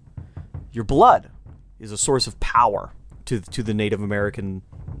yet. Your blood is a source of power to the Native American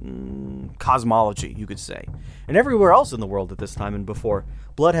cosmology, you could say. And everywhere else in the world at this time and before,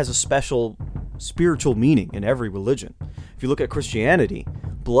 blood has a special spiritual meaning in every religion. If you look at Christianity,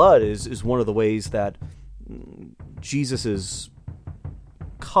 blood is one of the ways that Jesus'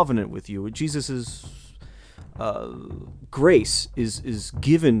 covenant with you, Jesus' grace is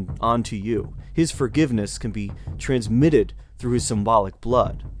given onto you. His forgiveness can be transmitted through his symbolic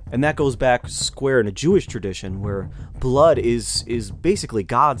blood. And that goes back square in a Jewish tradition where blood is basically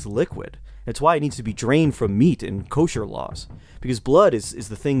God's liquid. That's why it needs to be drained from meat in kosher laws. Because blood is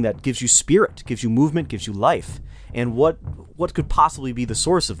the thing that gives you spirit, gives you movement, gives you life. And what could possibly be the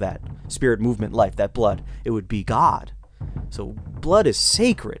source of that spirit, movement, life, that blood? It would be God. So blood is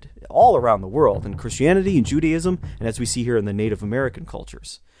sacred all around the world in Christianity and Judaism, and as we see here in the Native American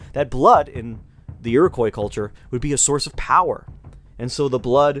cultures. That blood in the Iroquois culture would be a source of power. And so the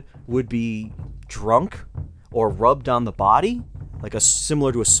blood would be drunk or rubbed on the body, like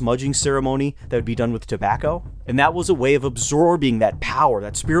similar to a smudging ceremony that would be done with tobacco. And that was a way of absorbing that power,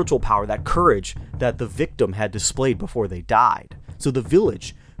 that spiritual power, that courage that the victim had displayed before they died. So the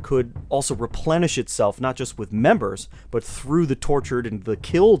village could also replenish itself, not just with members, but through the tortured and the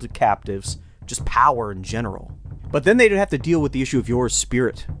killed captives, just power in general. But then they'd have to deal with the issue of your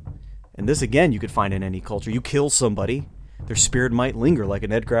spirit. And this, again, you could find in any culture. You kill somebody, their spirit might linger, like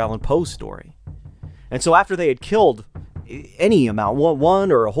an Edgar Allan Poe story. And so after they had killed any amount,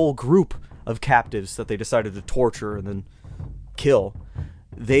 one or a whole group of captives that they decided to torture and then kill,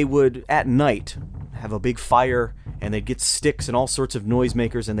 they would, at night, have a big fire, and they'd get sticks and all sorts of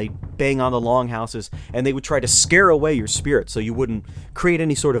noisemakers, and they'd bang on the longhouses, and they would try to scare away your spirit so you wouldn't create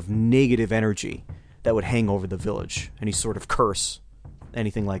any sort of negative energy that would hang over the village, any sort of curse,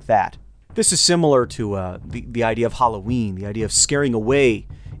 anything like that. This is similar to the idea of Halloween, the idea of scaring away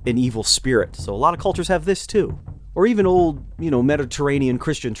an evil spirit. So a lot of cultures have this too. Or even old, Mediterranean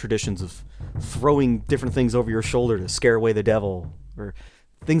Christian traditions of throwing different things over your shoulder to scare away the devil, or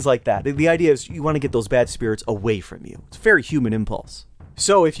things like that. The idea is you want to get those bad spirits away from you. It's a very human impulse.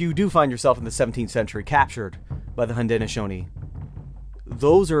 So if you do find yourself in the 17th century captured by the Haudenosaunee,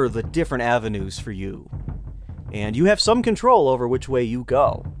 those are the different avenues for you. And you have some control over which way you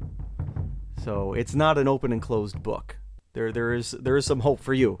go. So it's not an open and closed book. There is some hope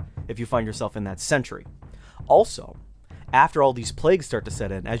for you if you find yourself in that century. Also, after all these plagues start to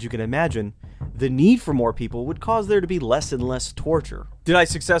set in, as you can imagine, the need for more people would cause there to be less and less torture. Did I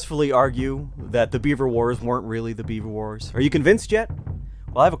successfully argue that the Beaver Wars weren't really the Beaver Wars? Are you convinced yet?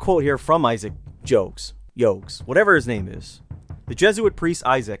 Well, I have a quote here from Isaac Jogues, whatever his name is. The Jesuit priest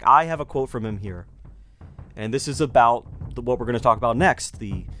Isaac, I have a quote from him here. And this is about what we're going to talk about next,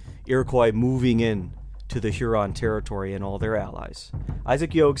 the Iroquois moving in to the Huron territory and all their allies.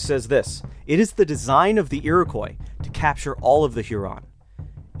 Isaac Jogues says this: "It is the design of the Iroquois to capture all of the Huron,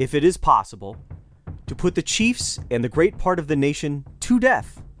 if it is possible, to put the chiefs and the great part of the nation to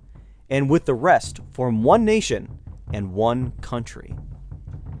death, and with the rest form one nation and one country."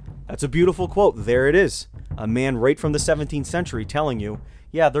 That's a beautiful quote. There it is. A man right from the 17th century telling you,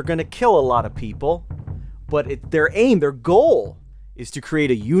 yeah, they're going to kill a lot of people, but their aim, their goal, is to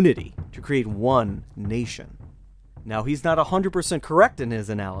create a unity, to create one nation. Now, he's not 100% correct in his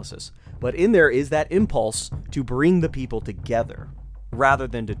analysis, but in there is that impulse to bring the people together, rather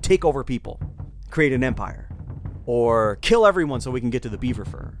than to take over people, create an empire, or kill everyone so we can get to the beaver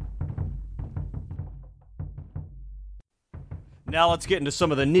fur. Now let's get into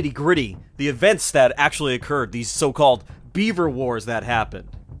some of the nitty-gritty, the events that actually occurred, these so-called Beaver Wars that happened.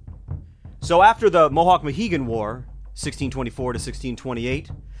 So after the Mohawk-Mohegan War, 1624 to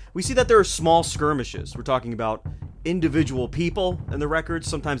 1628, we see that there are small skirmishes. We're talking about individual people in the records,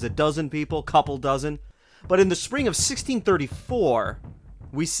 sometimes a dozen people, couple dozen. But in the spring of 1634,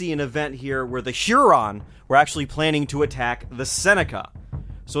 we see an event here where the Huron were actually planning to attack the Seneca.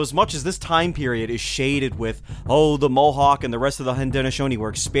 So as much as this time period is shaded with, the Mohawk and the rest of the Haudenosaunee were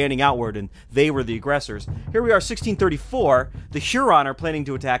expanding outward and they were the aggressors, here we are, 1634, the Huron are planning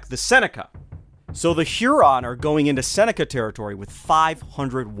to attack the Seneca. So the Huron are going into Seneca territory with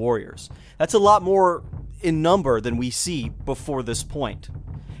 500 warriors. That's a lot more in number than we see before this point.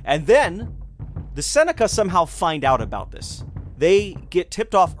 And then, the Seneca somehow find out about this. They get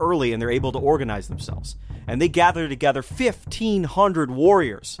tipped off early and they're able to organize themselves. And they gather together 1,500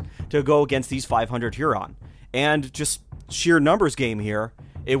 warriors to go against these 500 Huron. And just sheer numbers game here,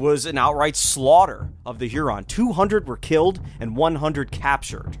 it was an outright slaughter of the Huron. 200 were killed and 100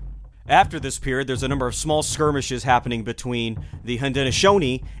 captured. After this period, there's a number of small skirmishes happening between the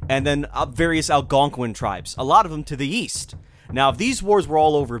Haudenosaunee and then various Algonquin tribes, a lot of them to the east. Now, if these wars were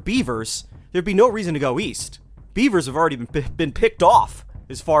all over beavers, there'd be no reason to go east. Beavers have already been picked off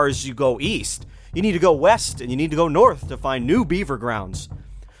as far as you go east. You need to go west and you need to go north to find new beaver grounds.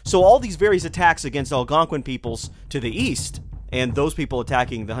 So all these various attacks against Algonquin peoples to the east, and those people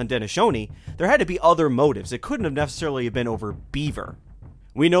attacking the Haudenosaunee, there had to be other motives. It couldn't have necessarily been over beaver.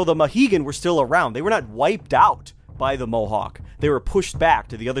 We know the Mohegan were still around. They were not wiped out by the Mohawk. They were pushed back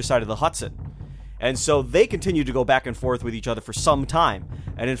to the other side of the Hudson. And so they continued to go back and forth with each other for some time.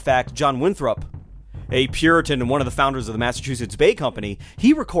 And in fact, John Winthrop, a Puritan and one of the founders of the Massachusetts Bay Company,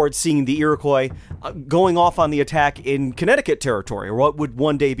 he records seeing the Iroquois going off on the attack in Connecticut territory, or what would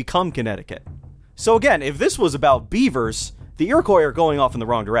one day become Connecticut. So again, if this was about beavers, the Iroquois are going off in the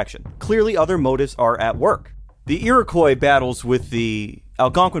wrong direction. Clearly other motives are at work. The Iroquois battles with the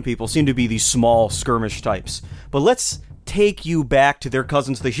Algonquin people seem to be these small skirmish types. But let's take you back to their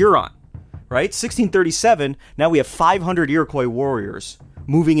cousins, the Huron, right? 1637, now we have 500 Iroquois warriors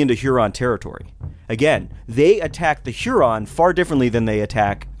moving into Huron territory. Again, they attack the Huron far differently than they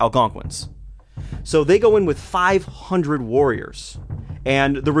attack Algonquins. So they go in with 500 warriors.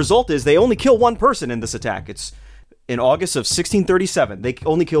 And the result is they only kill one person in this attack. It's in August of 1637. They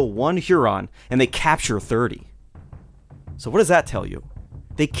only kill one Huron, and they capture 30. So what does that tell you?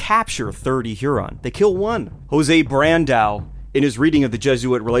 They capture 30 Huron. They kill one. Jose Brandow, in his reading of the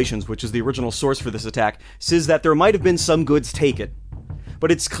Jesuit Relations, which is the original source for this attack, says that there might have been some goods taken. But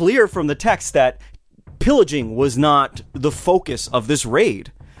it's clear from the text that pillaging was not the focus of this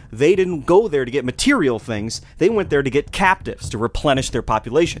raid. They didn't go there to get material things. They went there to get captives, to replenish their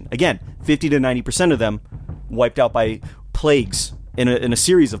population. Again, 50 to 90% of them wiped out by plagues, in a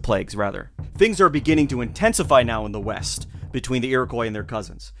series of plagues, rather. Things are beginning to intensify now in the West between the Iroquois and their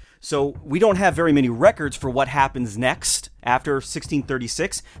cousins. So we don't have very many records for what happens next after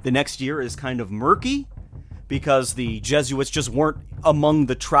 1636. The next year is kind of murky because the Jesuits just weren't among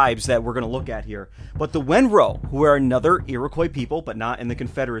the tribes that we're going to look at here. But the Wenro, who are another Iroquois people, but not in the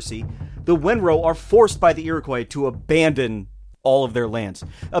Confederacy, the Wenro are forced by the Iroquois to abandon all of their lands.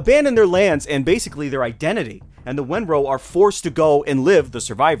 Abandon their lands and basically their identity. And the Wenro are forced to go and live, the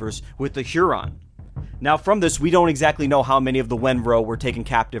survivors, with the Huron. Now, from this, we don't exactly know how many of the Wenro were taken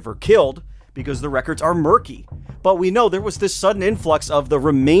captive or killed, because the records are murky. But we know there was this sudden influx of the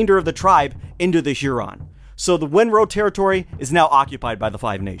remainder of the tribe into the Huron. So the Wenro territory is now occupied by the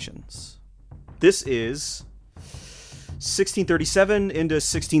Five Nations. This is 1637 into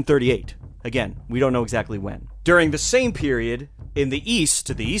 1638. Again, we don't know exactly when. During the same period, in the east,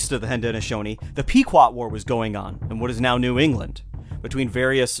 to the east of the Haudenosaunee, the Pequot War was going on in what is now New England, between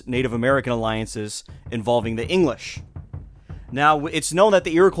various Native American alliances involving the English. Now, it's known that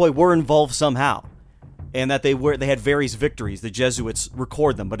the Iroquois were involved somehow, and that they had various victories. The Jesuits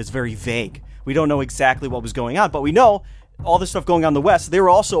record them, but it's very vague. We don't know exactly what was going on, but we know all this stuff going on in the west. They were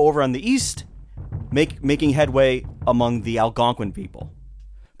also over on the east, making headway among the Algonquin people.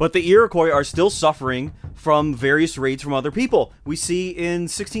 But the Iroquois are still suffering from various raids from other people. We see in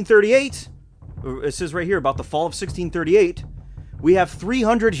 1638, it says right here about the fall of 1638, we have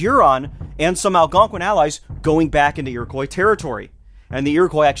 300 Huron and some Algonquin allies going back into Iroquois territory. And the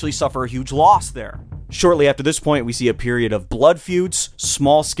Iroquois actually suffer a huge loss there. Shortly after this point, we see a period of blood feuds,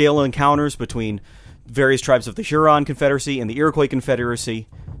 small-scale encounters between various tribes of the Huron Confederacy and the Iroquois Confederacy,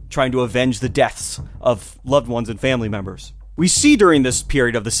 trying to avenge the deaths of loved ones and family members. We see during this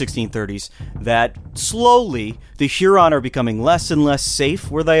period of the 1630s that slowly the Huron are becoming less and less safe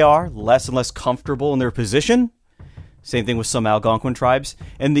where they are, less and less comfortable in their position. Same thing with some Algonquin tribes.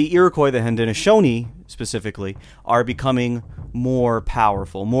 And the Iroquois, the Haudenosaunee specifically, are becoming more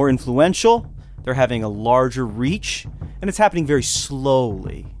powerful, more influential. They're having a larger reach, and it's happening very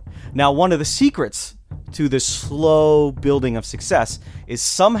slowly. Now, one of the secrets to this slow building of success is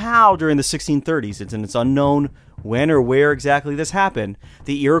somehow during the 1630s, it's unknown when or where exactly this happened,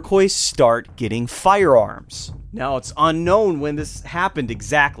 the Iroquois start getting firearms. Now, it's unknown when this happened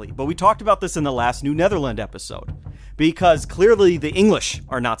exactly, but we talked about this in the last New Netherland episode, because clearly the English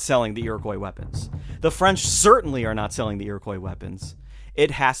are not selling the Iroquois weapons. The French certainly are not selling the Iroquois weapons.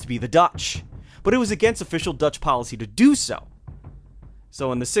 It has to be the Dutch. But it was against official Dutch policy to do so.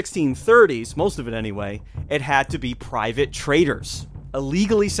 So in the 1630s, most of it anyway, it had to be private traders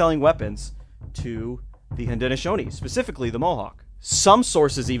illegally selling weapons to the Haudenosaunee, specifically the Mohawk. Some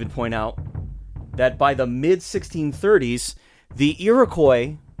sources even point out that by the mid-1630s, the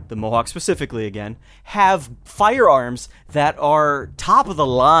Iroquois, the Mohawk specifically again, have firearms that are top of the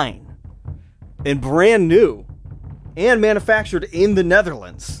line and brand new and manufactured in the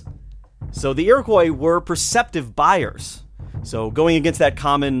Netherlands. So the Iroquois were perceptive buyers. So going against that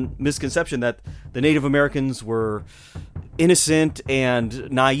common misconception that the Native Americans were innocent and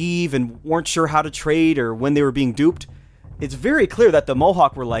naive and weren't sure how to trade or when they were being duped, it's very clear that the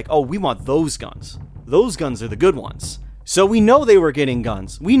Mohawk were like, oh, we want those guns. Those guns are the good ones. So we know they were getting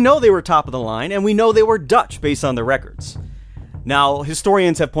guns. We know they were top of the line, and we know they were Dutch based on the records. Now,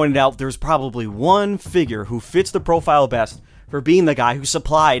 historians have pointed out there's probably one figure who fits the profile best for being the guy who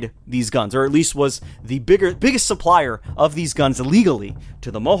supplied these guns, or at least was the biggest supplier of these guns illegally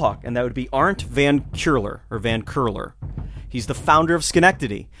to the Mohawk, and that would be Arndt Van Curler. He's the founder of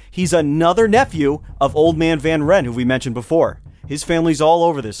Schenectady. He's another nephew of Old Man Van Ren, who we mentioned before. His family's all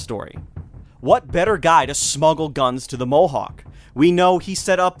over this story. What better guy to smuggle guns to the Mohawk? We know he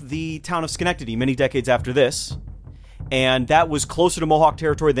set up the town of Schenectady many decades after this, and that was closer to Mohawk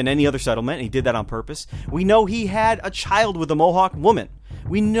territory than any other settlement, and he did that on purpose. We know he had a child with a Mohawk woman.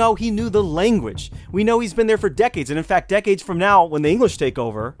 We know he knew the language. We know he's been there for decades, and in fact, decades from now, when the English take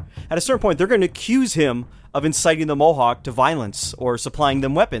over, at a certain point, they're going to accuse him of inciting the Mohawk to violence or supplying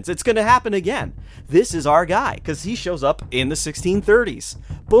them weapons. It's going to happen again. This is our guy, because he shows up in the 1630s.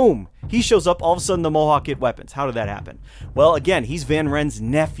 Boom. He shows up, all of a sudden the Mohawk get weapons. How did that happen? Well, again, he's Van Ren's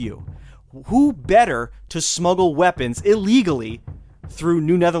nephew. Who better to smuggle weapons illegally through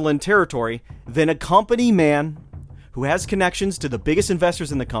New Netherland territory than a company man who has connections to the biggest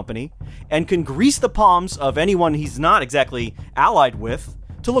investors in the company and can grease the palms of anyone he's not exactly allied with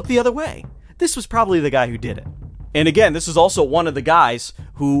to look the other way? This was probably the guy who did it. And again, this is also one of the guys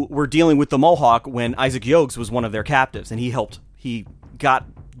who were dealing with the Mohawk when Isaac Jogues was one of their captives, and he got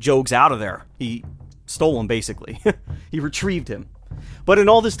Jogues out of there. He stole him, basically. He retrieved him. But in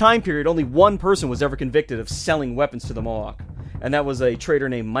all this time period, only one person was ever convicted of selling weapons to the Mohawk, and that was a trader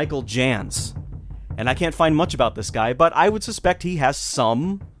named Michael Jans. And I can't find much about this guy, but I would suspect he has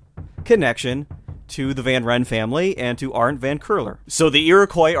some connection to the Van Ren family and to Arndt Van Curler. So the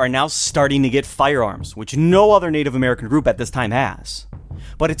Iroquois are now starting to get firearms, which no other Native American group at this time has.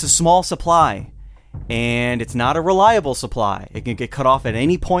 But it's a small supply, and it's not a reliable supply. It can get cut off at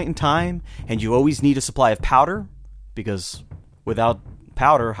any point in time, and you always need a supply of powder, because Without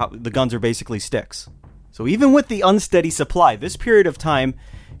powder, the guns are basically sticks. So even with the unsteady supply, this period of time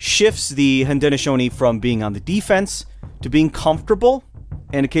shifts the Haudenosaunee from being on the defense to being comfortable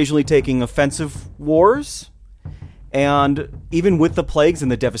and occasionally taking offensive wars. And even with the plagues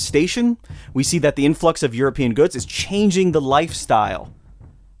and the devastation, we see that the influx of European goods is changing the lifestyle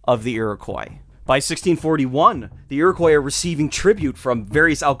of the Iroquois. By 1641, the Iroquois are receiving tribute from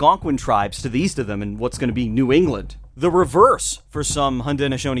various Algonquin tribes to the east of them in what's going to be New England. The reverse for some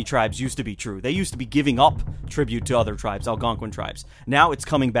Haudenosaunee tribes used to be true. They used to be giving up tribute to other tribes, Algonquin tribes. Now it's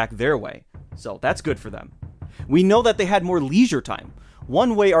coming back their way. So that's good for them. We know that they had more leisure time.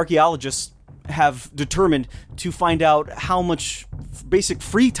 One way archaeologists have determined to find out how much basic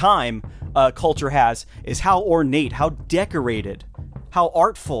free time culture has is how ornate, how decorated, how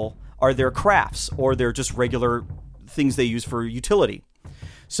artful are their crafts or their just regular things they use for utility.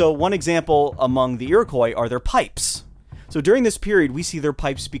 So one example among the Iroquois are their pipes. So during this period, we see their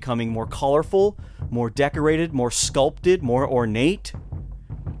pipes becoming more colorful, more decorated, more sculpted, more ornate,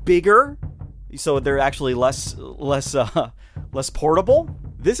 bigger. So they're actually less portable.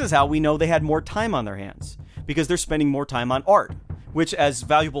 This is how we know they had more time on their hands, because they're spending more time on art, which, as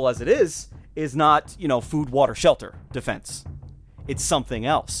valuable as it is not, food, water, shelter, defense. It's something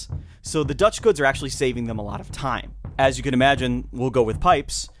else. So the Dutch goods are actually saving them a lot of time. As you can imagine, we'll go with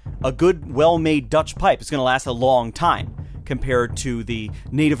pipes. A good, well-made Dutch pipe is going to last a long time compared to the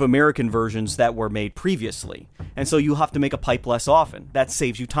Native American versions that were made previously. And so you have to make a pipe less often. That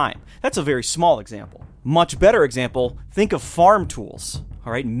saves you time. That's a very small example. Much better example, think of farm tools.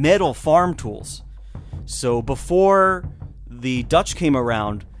 All right, metal farm tools. So before the Dutch came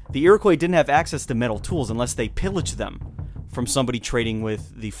around, the Iroquois didn't have access to metal tools unless they pillaged them from somebody trading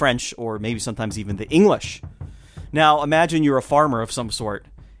with the French or maybe sometimes even the English. Now, imagine you're a farmer of some sort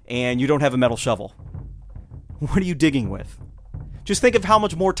and you don't have a metal shovel. What are you digging with? Just think of how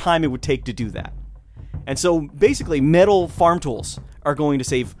much more time it would take to do that. And so basically, metal farm tools are going to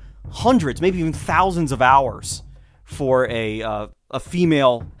save hundreds, maybe even thousands of hours for a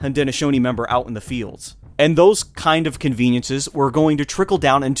female Haudenosaunee member out in the fields. And those kind of conveniences were going to trickle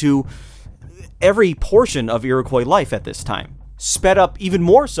down into every portion of Iroquois life at this time. Sped up even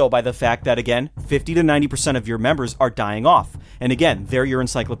more so by the fact that, again, 50 to 90% of your members are dying off. And again, they're your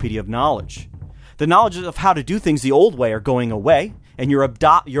encyclopedia of knowledge. The knowledge of how to do things the old way are going away, and you're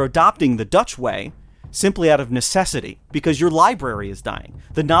adopting the Dutch way simply out of necessity, because your library is dying.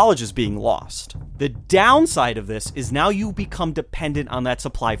 The knowledge is being lost. The downside of this is now you become dependent on that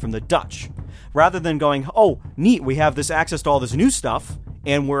supply from the Dutch. Rather than going, oh, neat, we have this access to all this new stuff,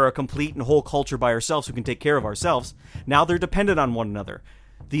 and we're a complete and whole culture by ourselves who can take care of ourselves, now they're dependent on one another.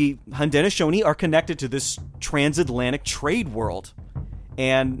 The Haudenosaunee are connected to this transatlantic trade world,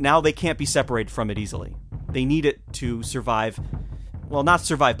 and now they can't be separated from it easily. They need it to survive. Well, not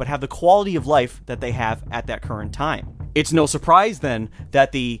survive, but have the quality of life that they have at that current time. It's no surprise, then,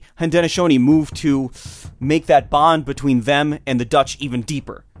 that the Haudenosaunee moved to make that bond between them and the Dutch even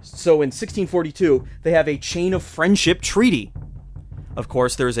deeper. So in 1642, they have a chain of friendship treaty. Of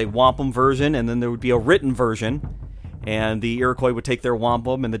course, there's a wampum version, and then there would be a written version. And the Iroquois would take their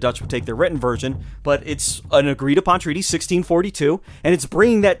wampum, and the Dutch would take their written version. But it's an agreed-upon treaty, 1642, and it's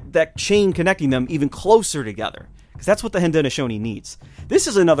bringing that chain connecting them even closer together. Because that's what the Haudenosaunee needs. This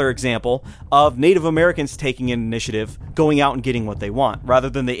is another example of Native Americans taking an initiative, going out and getting what they want, rather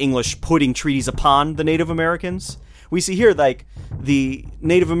than the English putting treaties upon the Native Americans. We see here, like, the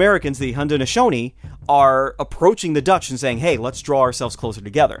Native Americans, the Haudenosaunee, are approaching the Dutch and saying, hey, let's draw ourselves closer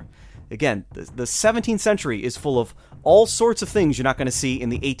together. Again, the 17th century is full of all sorts of things you're not going to see in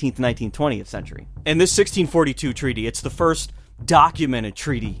the 18th, 19th, 20th century. And this 1642 treaty, it's the first documented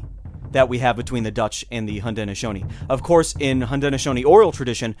treaty that we have between the Dutch and the Haudenosaunee. Of course, in Haudenosaunee oral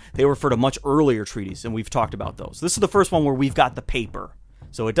tradition, they refer to much earlier treaties, and we've talked about those. This is the first one where we've got the paper.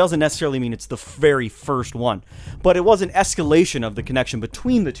 So it doesn't necessarily mean it's the very first one, but it was an escalation of the connection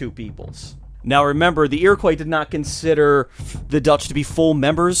between the two peoples. Now remember, the Iroquois did not consider the Dutch to be full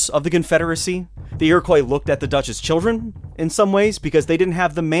members of the Confederacy. The Iroquois looked at the Dutch as children in some ways because they didn't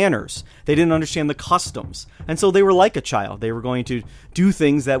have the manners. They didn't understand the customs. And so they were like a child. They were going to do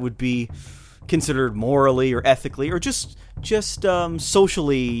things that would be considered morally or ethically or just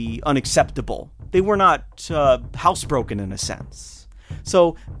socially unacceptable. They were not housebroken in a sense.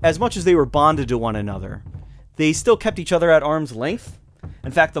 So as much as they were bonded to one another, they still kept each other at arm's length.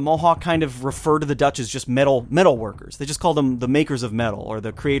 In fact, the Mohawk kind of refer to the Dutch as just metal workers. They just called them the makers of metal or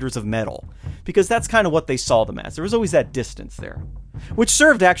the creators of metal because that's kind of what they saw them as. There was always that distance there, which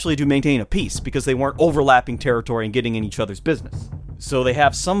served actually to maintain a peace because they weren't overlapping territory and getting in each other's business. So they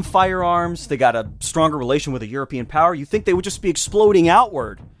have some firearms, they got a stronger relation with a European power. You think they would just be exploding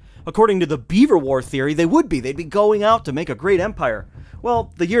outward. According to the Beaver War theory, they would be. They'd be going out to make a great empire.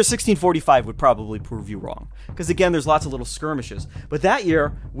 Well, the year 1645 would probably prove you wrong. Because again, there's lots of little skirmishes. But that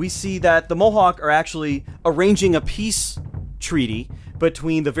year, we see that the Mohawk are actually arranging a peace treaty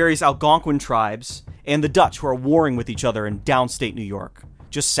between the various Algonquin tribes and the Dutch, who are warring with each other in downstate New York,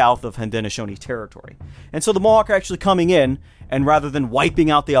 just south of Haudenosaunee territory. And so the Mohawk are actually coming in, and rather than wiping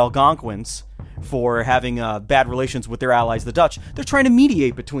out the Algonquins for having bad relations with their allies, the Dutch, they're trying to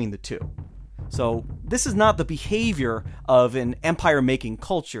mediate between the two. So this is not the behavior of an empire-making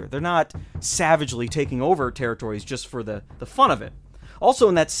culture. They're not savagely taking over territories just for the fun of it. Also,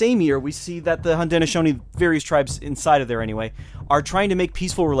 in that same year, we see that the Haudenosaunee, various tribes inside of there anyway, are trying to make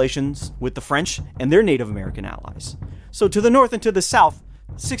peaceful relations with the French and their Native American allies. So to the north and to the south,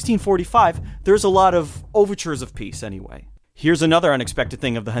 1645, there's a lot of overtures of peace anyway. Here's another unexpected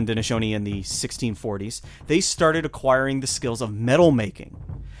thing of the Haudenosaunee in the 1640s. They started acquiring the skills of metal making.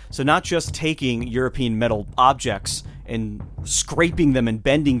 So not just taking European metal objects and scraping them and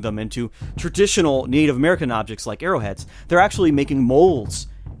bending them into traditional Native American objects like arrowheads, they're actually making molds,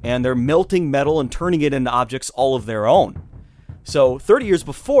 and they're melting metal and turning it into objects all of their own. So 30 years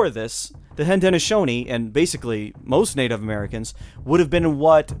before this, the Haudenosaunee, and basically most Native Americans, would have been in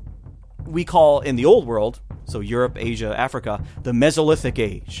what we call in the Old World, so Europe, Asia, Africa, the Mesolithic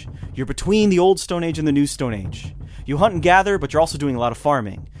Age. You're between the Old Stone Age and the New Stone Age. You hunt and gather, but you're also doing a lot of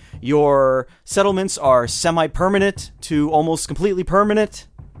farming. Your settlements are semi-permanent to almost completely permanent.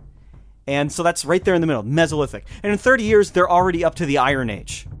 And so that's right there in the middle, Mesolithic. And in 30 years, they're already up to the Iron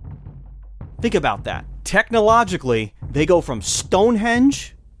Age. Think about that. Technologically, they go from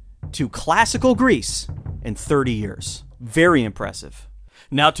Stonehenge to classical Greece in 30 years. Very impressive.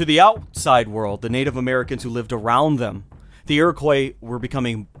 Now to the outside world, the Native Americans who lived around them, the Iroquois were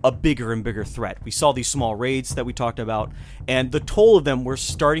becoming a bigger and bigger threat. We saw these small raids that we talked about, and the toll of them were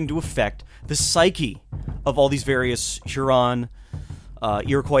starting to affect the psyche of all these various Huron,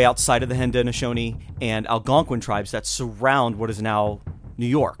 Iroquois outside of the Haudenosaunee, and Algonquin tribes that surround what is now New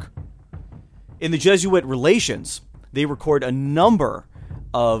York. In the Jesuit Relations, they record a number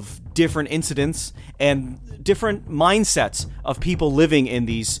of different incidents and different mindsets of people living in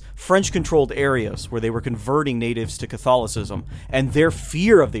these French-controlled areas where they were converting natives to Catholicism, and their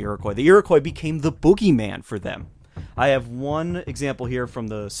fear of the Iroquois. The Iroquois became the boogeyman for them. I have one example here from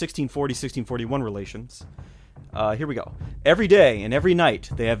the 1640-1641 relations. Here we go. Every day and every night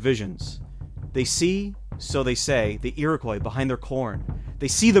they have visions. They see, so they say, the Iroquois behind their corn. They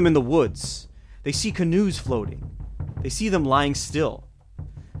see them in the woods. They see canoes floating. They see them lying still.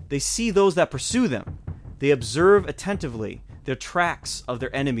 They see those that pursue them. They observe attentively the tracks of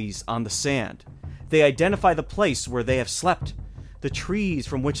their enemies on the sand. They identify the place where they have slept, the trees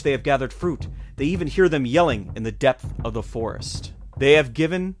from which they have gathered fruit. They even hear them yelling in the depth of the forest. They have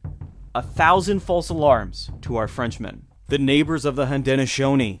given 1,000 false alarms to our Frenchmen. The neighbors of the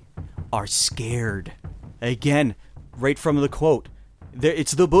Haudenosaunee are scared. Again, right from the quote,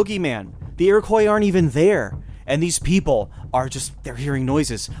 it's the boogeyman. The Iroquois aren't even there. And these people are they're hearing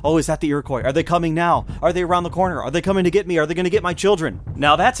noises. Oh, is that the Iroquois? Are they coming now? Are they around the corner? Are they coming to get me? Are they going to get my children?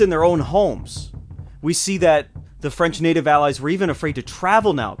 Now, that's in their own homes. We see that the French native allies were even afraid to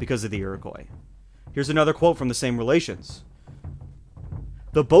travel now because of the Iroquois. Here's another quote from the same relations.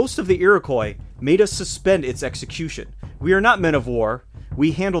 The boast of the Iroquois made us suspend its execution. We are not men of war.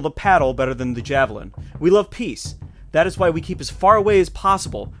 We handle the paddle better than the javelin. We love peace. That is why we keep as far away as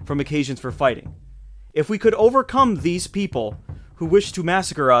possible from occasions for fighting. If we could overcome these people who wish to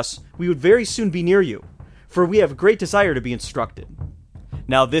massacre us, we would very soon be near you, for we have great desire to be instructed.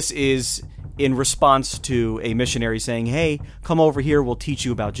 Now, this is in response to a missionary saying, hey, come over here, we'll teach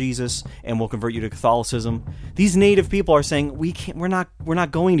you about Jesus, and we'll convert you to Catholicism. These native people are saying, we're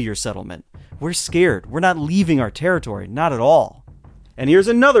not going to your settlement. We're scared. We're not leaving our territory. Not at all. And here's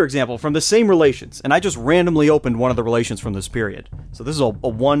another example from the same relations. And I just randomly opened one of the relations from this period. So this is a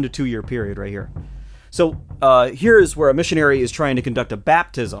 1 to 2 year period right here. So here is where a missionary is trying to conduct a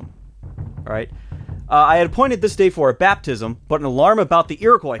baptism. All right. I had appointed this day for a baptism, but an alarm about the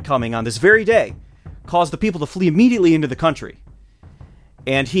Iroquois coming on this very day caused the people to flee immediately into the country.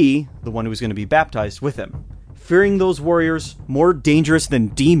 And he, the one who was going to be baptized with him, fearing those warriors more dangerous than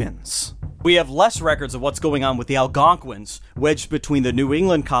demons. We have less records of what's going on with the Algonquins wedged between the New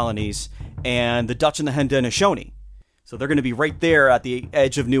England colonies and the Dutch and the Haudenosaunee. So they're going to be right there at the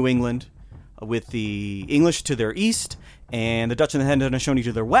edge of New England, with the English to their east and the Dutch and the Haudenosaunee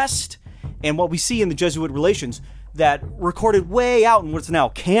to their west. And what we see in the Jesuit Relations that recorded way out in what's now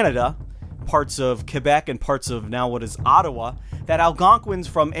Canada, parts of Quebec and parts of now what is Ottawa, that Algonquins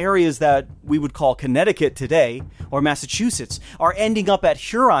from areas that we would call Connecticut today, or Massachusetts, are ending up at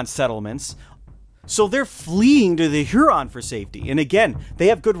Huron settlements. So they're fleeing to the Huron for safety. And again, they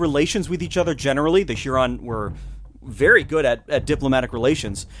have good relations with each other generally. The Huron were very good at diplomatic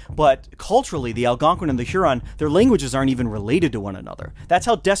relations. But culturally, the Algonquin and the Huron, their languages aren't even related to one another. That's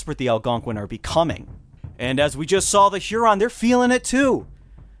how desperate the Algonquin are becoming. And as we just saw, the Huron, they're feeling it too.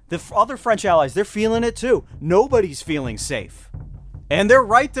 The other French allies, they're feeling it too. Nobody's feeling safe. And they're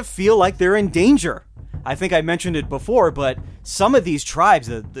right to feel like they're in danger. I think I mentioned it before, but some of these tribes,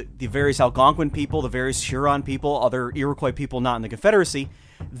 the various Algonquin people, the various Huron people, other Iroquois people not in the Confederacy,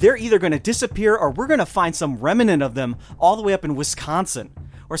 they're either going to disappear or we're going to find some remnant of them all the way up in Wisconsin,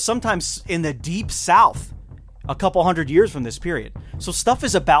 or sometimes in the deep South, a couple hundred years from this period. So stuff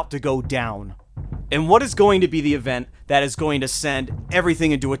is about to go down. And what is going to be the event that is going to send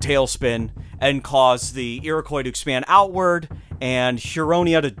everything into a tailspin and cause the Iroquois to expand outward and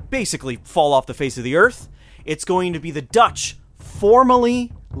Huronia to basically fall off the face of the earth? It's going to be the Dutch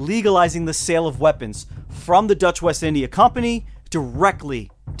formally legalizing the sale of weapons from the Dutch West India Company directly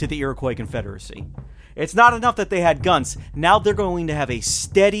to the Iroquois Confederacy. It's not enough that they had guns. Now they're going to have a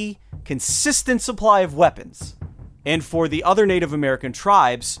steady, consistent supply of weapons. And for the other Native American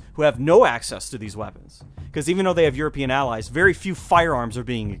tribes who have no access to these weapons, because even though they have European allies, very few firearms are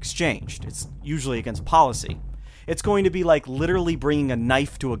being exchanged. It's usually against policy. It's going to be like literally bringing a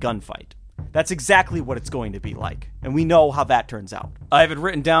knife to a gunfight. That's exactly what it's going to be like. And we know how that turns out. I have it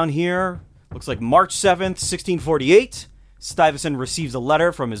written down here. Looks like March 7th, 1648. Stuyvesant receives a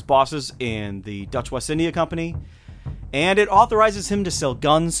letter from his bosses in the Dutch West India Company, and it authorizes him to sell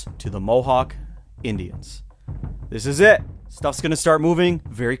guns to the Mohawk Indians. This is it. Stuff's going to start moving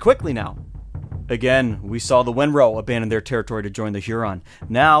very quickly now. Again, we saw the Wenro abandon their territory to join the Huron.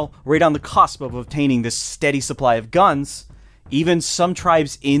 Now, right on the cusp of obtaining this steady supply of guns, even some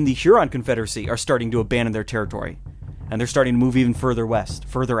tribes in the Huron Confederacy are starting to abandon their territory. And they're starting to move even further west,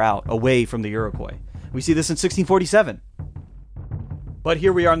 further out, away from the Iroquois. We see this in 1647. But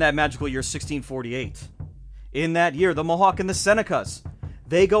here we are in that magical year 1648. In that year, the Mohawk and the Senecas,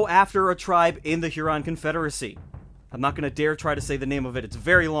 they go after a tribe in the Huron Confederacy. I'm not going to dare try to say the name of it. It's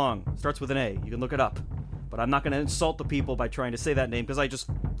very long. It starts with an A. You can look it up. But I'm not going to insult the people by trying to say that name because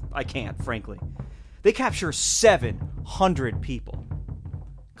I can't, frankly. They capture 700 people.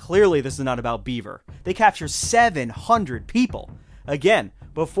 Clearly, this is not about Beaver. They capture 700 people. Again,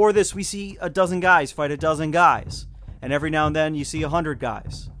 before this, we see a dozen guys fight a dozen guys. And every now and then, you see 100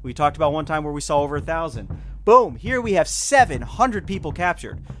 guys. We talked about one time where we saw over 1,000. Boom! Here we have 700 people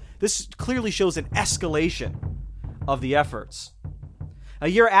captured. This clearly shows an escalation of the efforts. A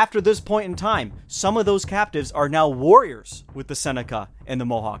year after this point in time, some of those captives are now warriors with the Seneca and the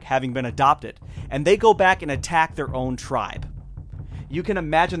Mohawk, having been adopted, and they go back and attack their own tribe. You can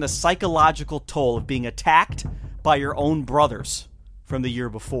imagine the psychological toll of being attacked by your own brothers from the year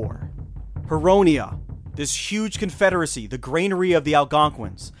before. Huronia, this huge confederacy, the granary of the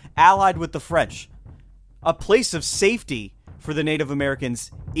Algonquins, allied with the French, a place of safety for the Native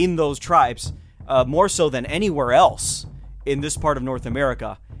Americans in those tribes, more so than anywhere else in this part of North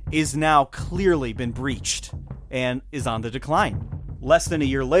America, is now clearly been breached and is on the decline. Less than a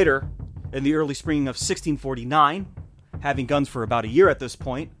year later, in the early spring of 1649, having guns for about a year at this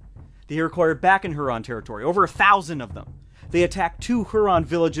point, the Iroquois are back in Huron territory, over 1,000 of them. They attack 2 Huron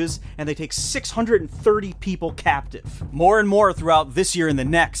villages, and they take 630 people captive. More and more throughout this year and the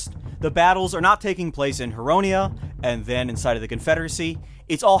next, the battles are not taking place in Huronia and then inside of the Confederacy.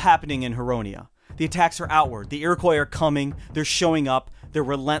 It's all happening in Huronia. The attacks are outward. The Iroquois are coming. They're showing up. They're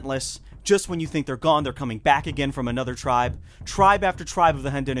relentless. Just when you think they're gone, they're coming back again from another tribe. Tribe after tribe of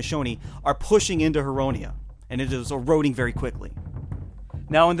the Haudenosaunee are pushing into Huronia, and it is eroding very quickly.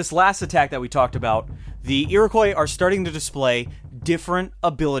 Now, in this last attack that we talked about, the Iroquois are starting to display different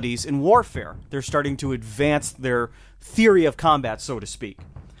abilities in warfare. They're starting to advance their theory of combat, so to speak.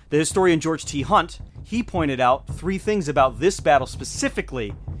 The historian George T. Hunt, he pointed out 3 things about this battle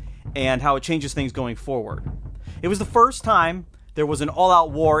specifically and how it changes things going forward. It was the first time there was an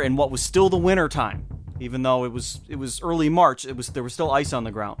all-out war in what was still the winter time. Even though it was early March, there was still ice on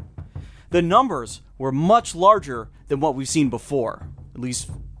the ground. The numbers were much larger than what we've seen before, at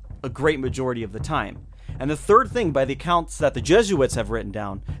least a great majority of the time. And the third thing, by the accounts that the Jesuits have written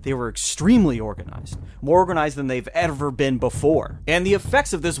down, they were extremely organized. More organized than they've ever been before. And the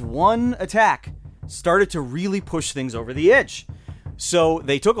effects of this one attack started to really push things over the edge. So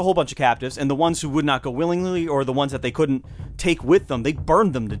they took a whole bunch of captives, and the ones who would not go willingly, or the ones that they couldn't take with them, they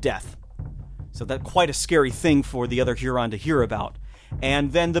burned them to death. So that's quite a scary thing for the other Huron to hear about.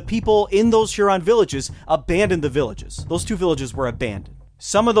 And then the people in those Huron villages abandoned the villages. Those 2 villages were abandoned.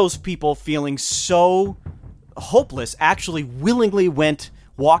 Some of those people, feeling so hopeless, actually willingly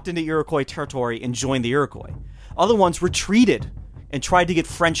walked into Iroquois territory and joined the Iroquois. Other ones retreated and tried to get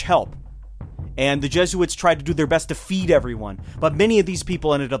French help. And the Jesuits tried to do their best to feed everyone. But many of these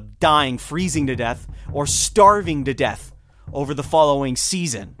people ended up dying, freezing to death, or starving to death over the following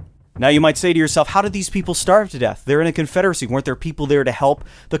season. Now you might say to yourself, how did these people starve to death? They're in a confederacy. Weren't there people there to help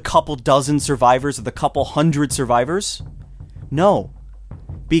the couple dozen survivors or the couple hundred survivors? No.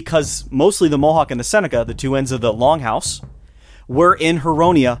 Because mostly the Mohawk and the Seneca, the 2 ends of the Longhouse, were in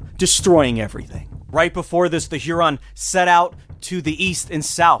Huronia destroying everything. Right before this, the Huron set out to the east and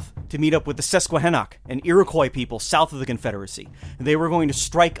south to meet up with the Susquehannock and Iroquois people south of the Confederacy. They were going to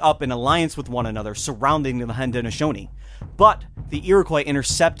strike up an alliance with one another surrounding the Haudenosaunee. But the Iroquois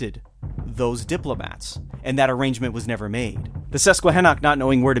intercepted those diplomats, and that arrangement was never made. The Susquehannock, not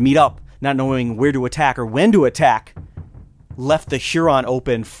knowing where to meet up, not knowing where to attack or when to attack, left the Huron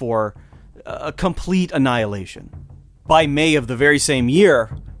open for a complete annihilation. By May of the very same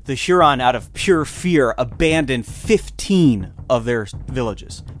year, the Huron, out of pure fear, abandoned 15 of their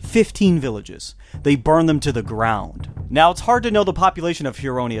villages. 15 villages. They burned them to the ground. Now, it's hard to know the population of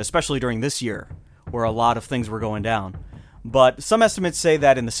Huronia, especially during this year, where a lot of things were going down. But some estimates say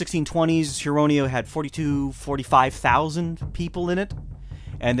that in the 1620s, Huronia had 45,000 people in it.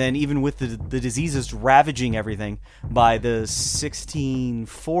 And then even with the diseases ravaging everything, by the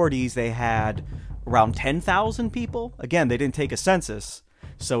 1640s, they had around 10,000 people. Again, they didn't take a census,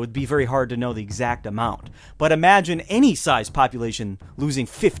 so it'd be very hard to know the exact amount. But imagine any size population losing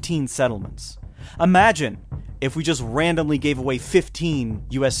 15 settlements. Imagine if we just randomly gave away 15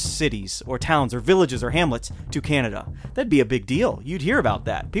 U.S. cities or towns or villages or hamlets to Canada. That'd be a big deal. You'd hear about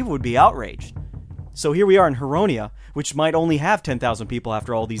that. People would be outraged. So here we are in Huronia, which might only have 10,000 people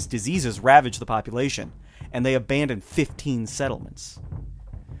after all these diseases ravage the population, and they abandoned 15 settlements.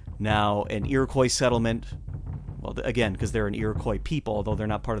 Now, an Iroquois settlement, well, again, because they're an Iroquois people, although they're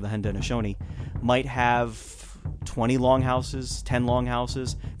not part of the Haudenosaunee, might have 20 longhouses, 10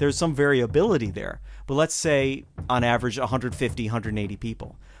 longhouses. There's some variability there. But let's say, on average, 150, 180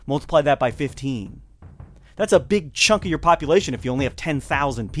 people. Multiply that by 15. That's a big chunk of your population if you only have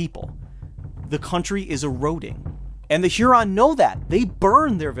 10,000 people. The country is eroding. And the Huron know that. They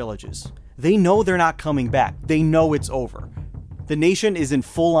burn their villages. They know they're not coming back. They know it's over. The nation is in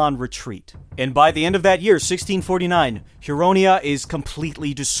full-on retreat. And by the end of that year, 1649, Huronia is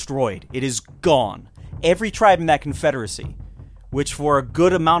completely destroyed. It is gone. Every tribe in that confederacy, which for a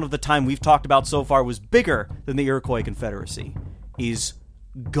good amount of the time we've talked about so far was bigger than the Iroquois Confederacy, is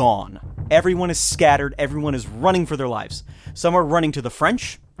gone. Everyone is scattered. Everyone is running for their lives. Some are running to the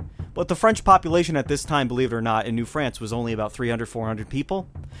French, but the French population at this time, believe it or not, in New France was only about 300, 400 people.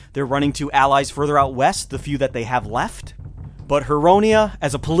 They're running to allies further out west, the few that they have left. But Huronia,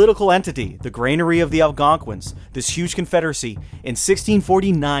 as a political entity, the granary of the Algonquins, this huge confederacy, in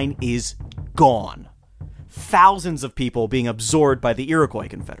 1649 is gone. Thousands of people being absorbed by the Iroquois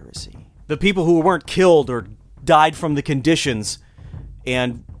Confederacy. The people who weren't killed or died from the conditions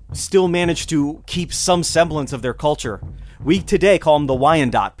and still managed to keep some semblance of their culture. We today call them the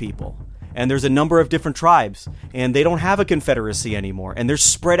Wyandot people. And there's a number of different tribes, and they don't have a confederacy anymore, and they're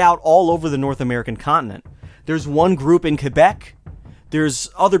spread out all over the North American continent. There's one group in Quebec. There's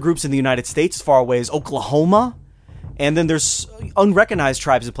other groups in the United States as far away as Oklahoma. And then there's unrecognized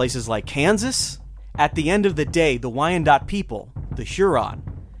tribes in places like Kansas. At the end of the day, the Wyandot people, the Huron,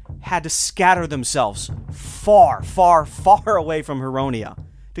 had to scatter themselves far, far, far away from Huronia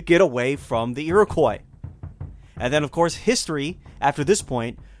to get away from the Iroquois. And then, of course, history, after this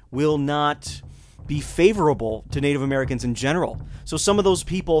point, will not be favorable to Native Americans in general. So some of those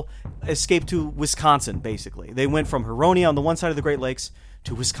people escaped to Wisconsin, basically. They went from Huronia on the one side of the Great Lakes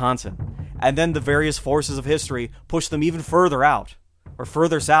to Wisconsin. And then the various forces of history pushed them even further out, or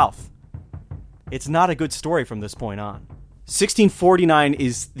further south. It's not a good story from this point on. 1649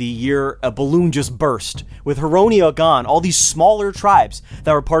 is the year a balloon just burst. With Huronia gone, all these smaller tribes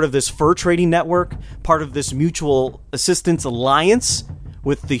that were part of this fur trading network, part of this mutual assistance alliance,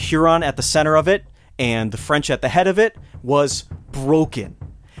 with the Huron at the center of it and the French at the head of it, was broken.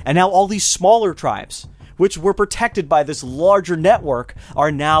 And now all these smaller tribes, which were protected by this larger network,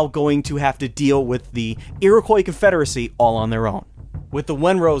 are now going to have to deal with the Iroquois Confederacy all on their own. With the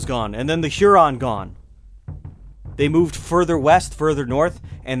Wenros gone and then the Huron gone, they moved further west, further north,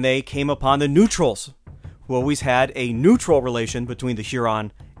 and they came upon the Neutrals, who always had a neutral relation between the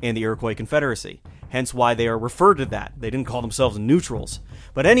Huron and the Iroquois Confederacy. Hence why they are referred to that. They didn't call themselves neutrals.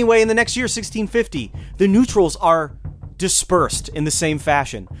 But anyway, in the next year, 1650, the Neutrals are dispersed in the same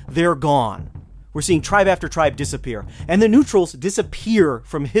fashion. They're gone. We're seeing tribe after tribe disappear. And the neutrals disappear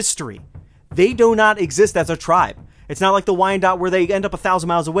from history. They do not exist as a tribe. It's not like the Wyandotte where they end up 1,000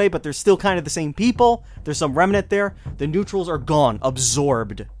 miles away, but they're still kind of the same people. There's some remnant there. The neutrals are gone,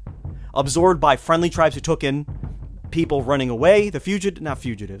 absorbed. Absorbed by friendly tribes who took in people running away, not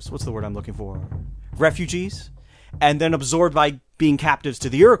fugitives, what's the word I'm looking for? Refugees. And then absorbed by being captives to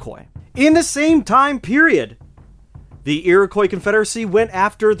the Iroquois. In the same time period, the Iroquois Confederacy went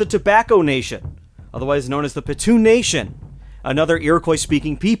after the Tobacco Nation, otherwise known as the Petun Nation, another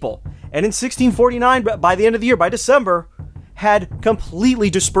Iroquois-speaking people. And in 1649, by the end of the year, by December, had completely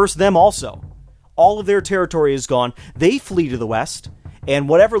dispersed them also. All of their territory is gone. They flee to the west, and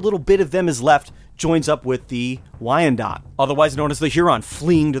whatever little bit of them is left joins up with the Wyandotte, otherwise known as the Huron,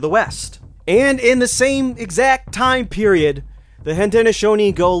 fleeing to the west. And in the same exact time period, the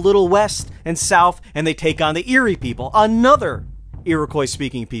Haudenosaunee go a little west and south, and they take on the Erie people, another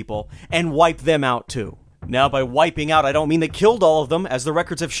Iroquois-speaking people, and wipe them out too. Now, by wiping out, I don't mean they killed all of them. As the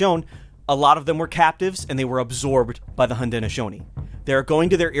records have shown, a lot of them were captives, and they were absorbed by the Haudenosaunee. They're going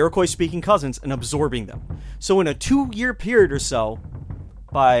to their Iroquois-speaking cousins and absorbing them. So in a 2-year period or so,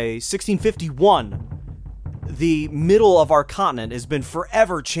 by 1651, the middle of our continent has been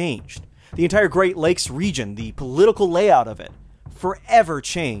forever changed. The entire Great Lakes region, the political layout of it, forever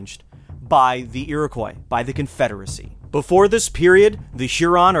changed by the Iroquois, by the Confederacy. Before this period, the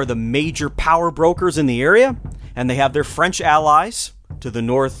Huron are the major power brokers in the area, and they have their French allies to the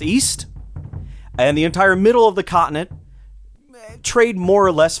northeast, and the entire middle of the continent, trade more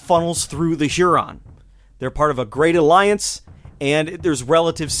or less funnels through the Huron. They're part of a great alliance, and there's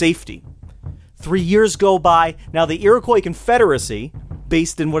relative safety. 3 years go by. Now the Iroquois Confederacy,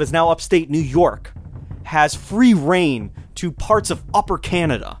 based in what is now upstate New York, has free reign to parts of Upper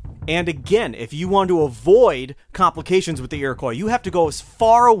Canada. And again, if you want to avoid complications with the Iroquois, you have to go as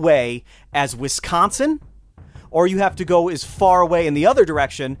far away as Wisconsin, or you have to go as far away in the other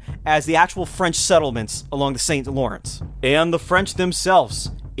direction as the actual French settlements along the St. Lawrence. And the French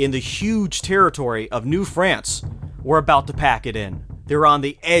themselves, in the huge territory of New France, were about to pack it in. They're on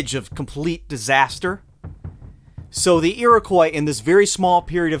the edge of complete disaster. So the Iroquois, in this very small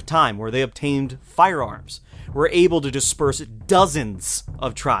period of time where they obtained firearms, were able to disperse dozens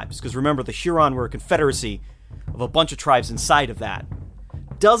of tribes. Because remember, the Huron were a confederacy of a bunch of tribes inside of that.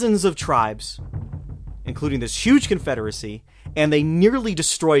 Dozens of tribes, including this huge confederacy, and they nearly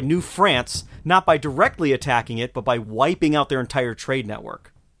destroyed New France, not by directly attacking it, but by wiping out their entire trade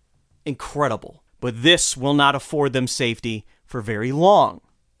network. Incredible. But this will not afford them safety for very long,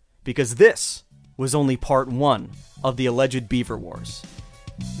 because this was only part 1 of the alleged Beaver Wars.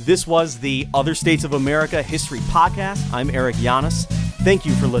 This was the Other States of America History Podcast. I'm Eric Yanis. Thank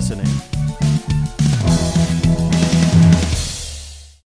you for listening.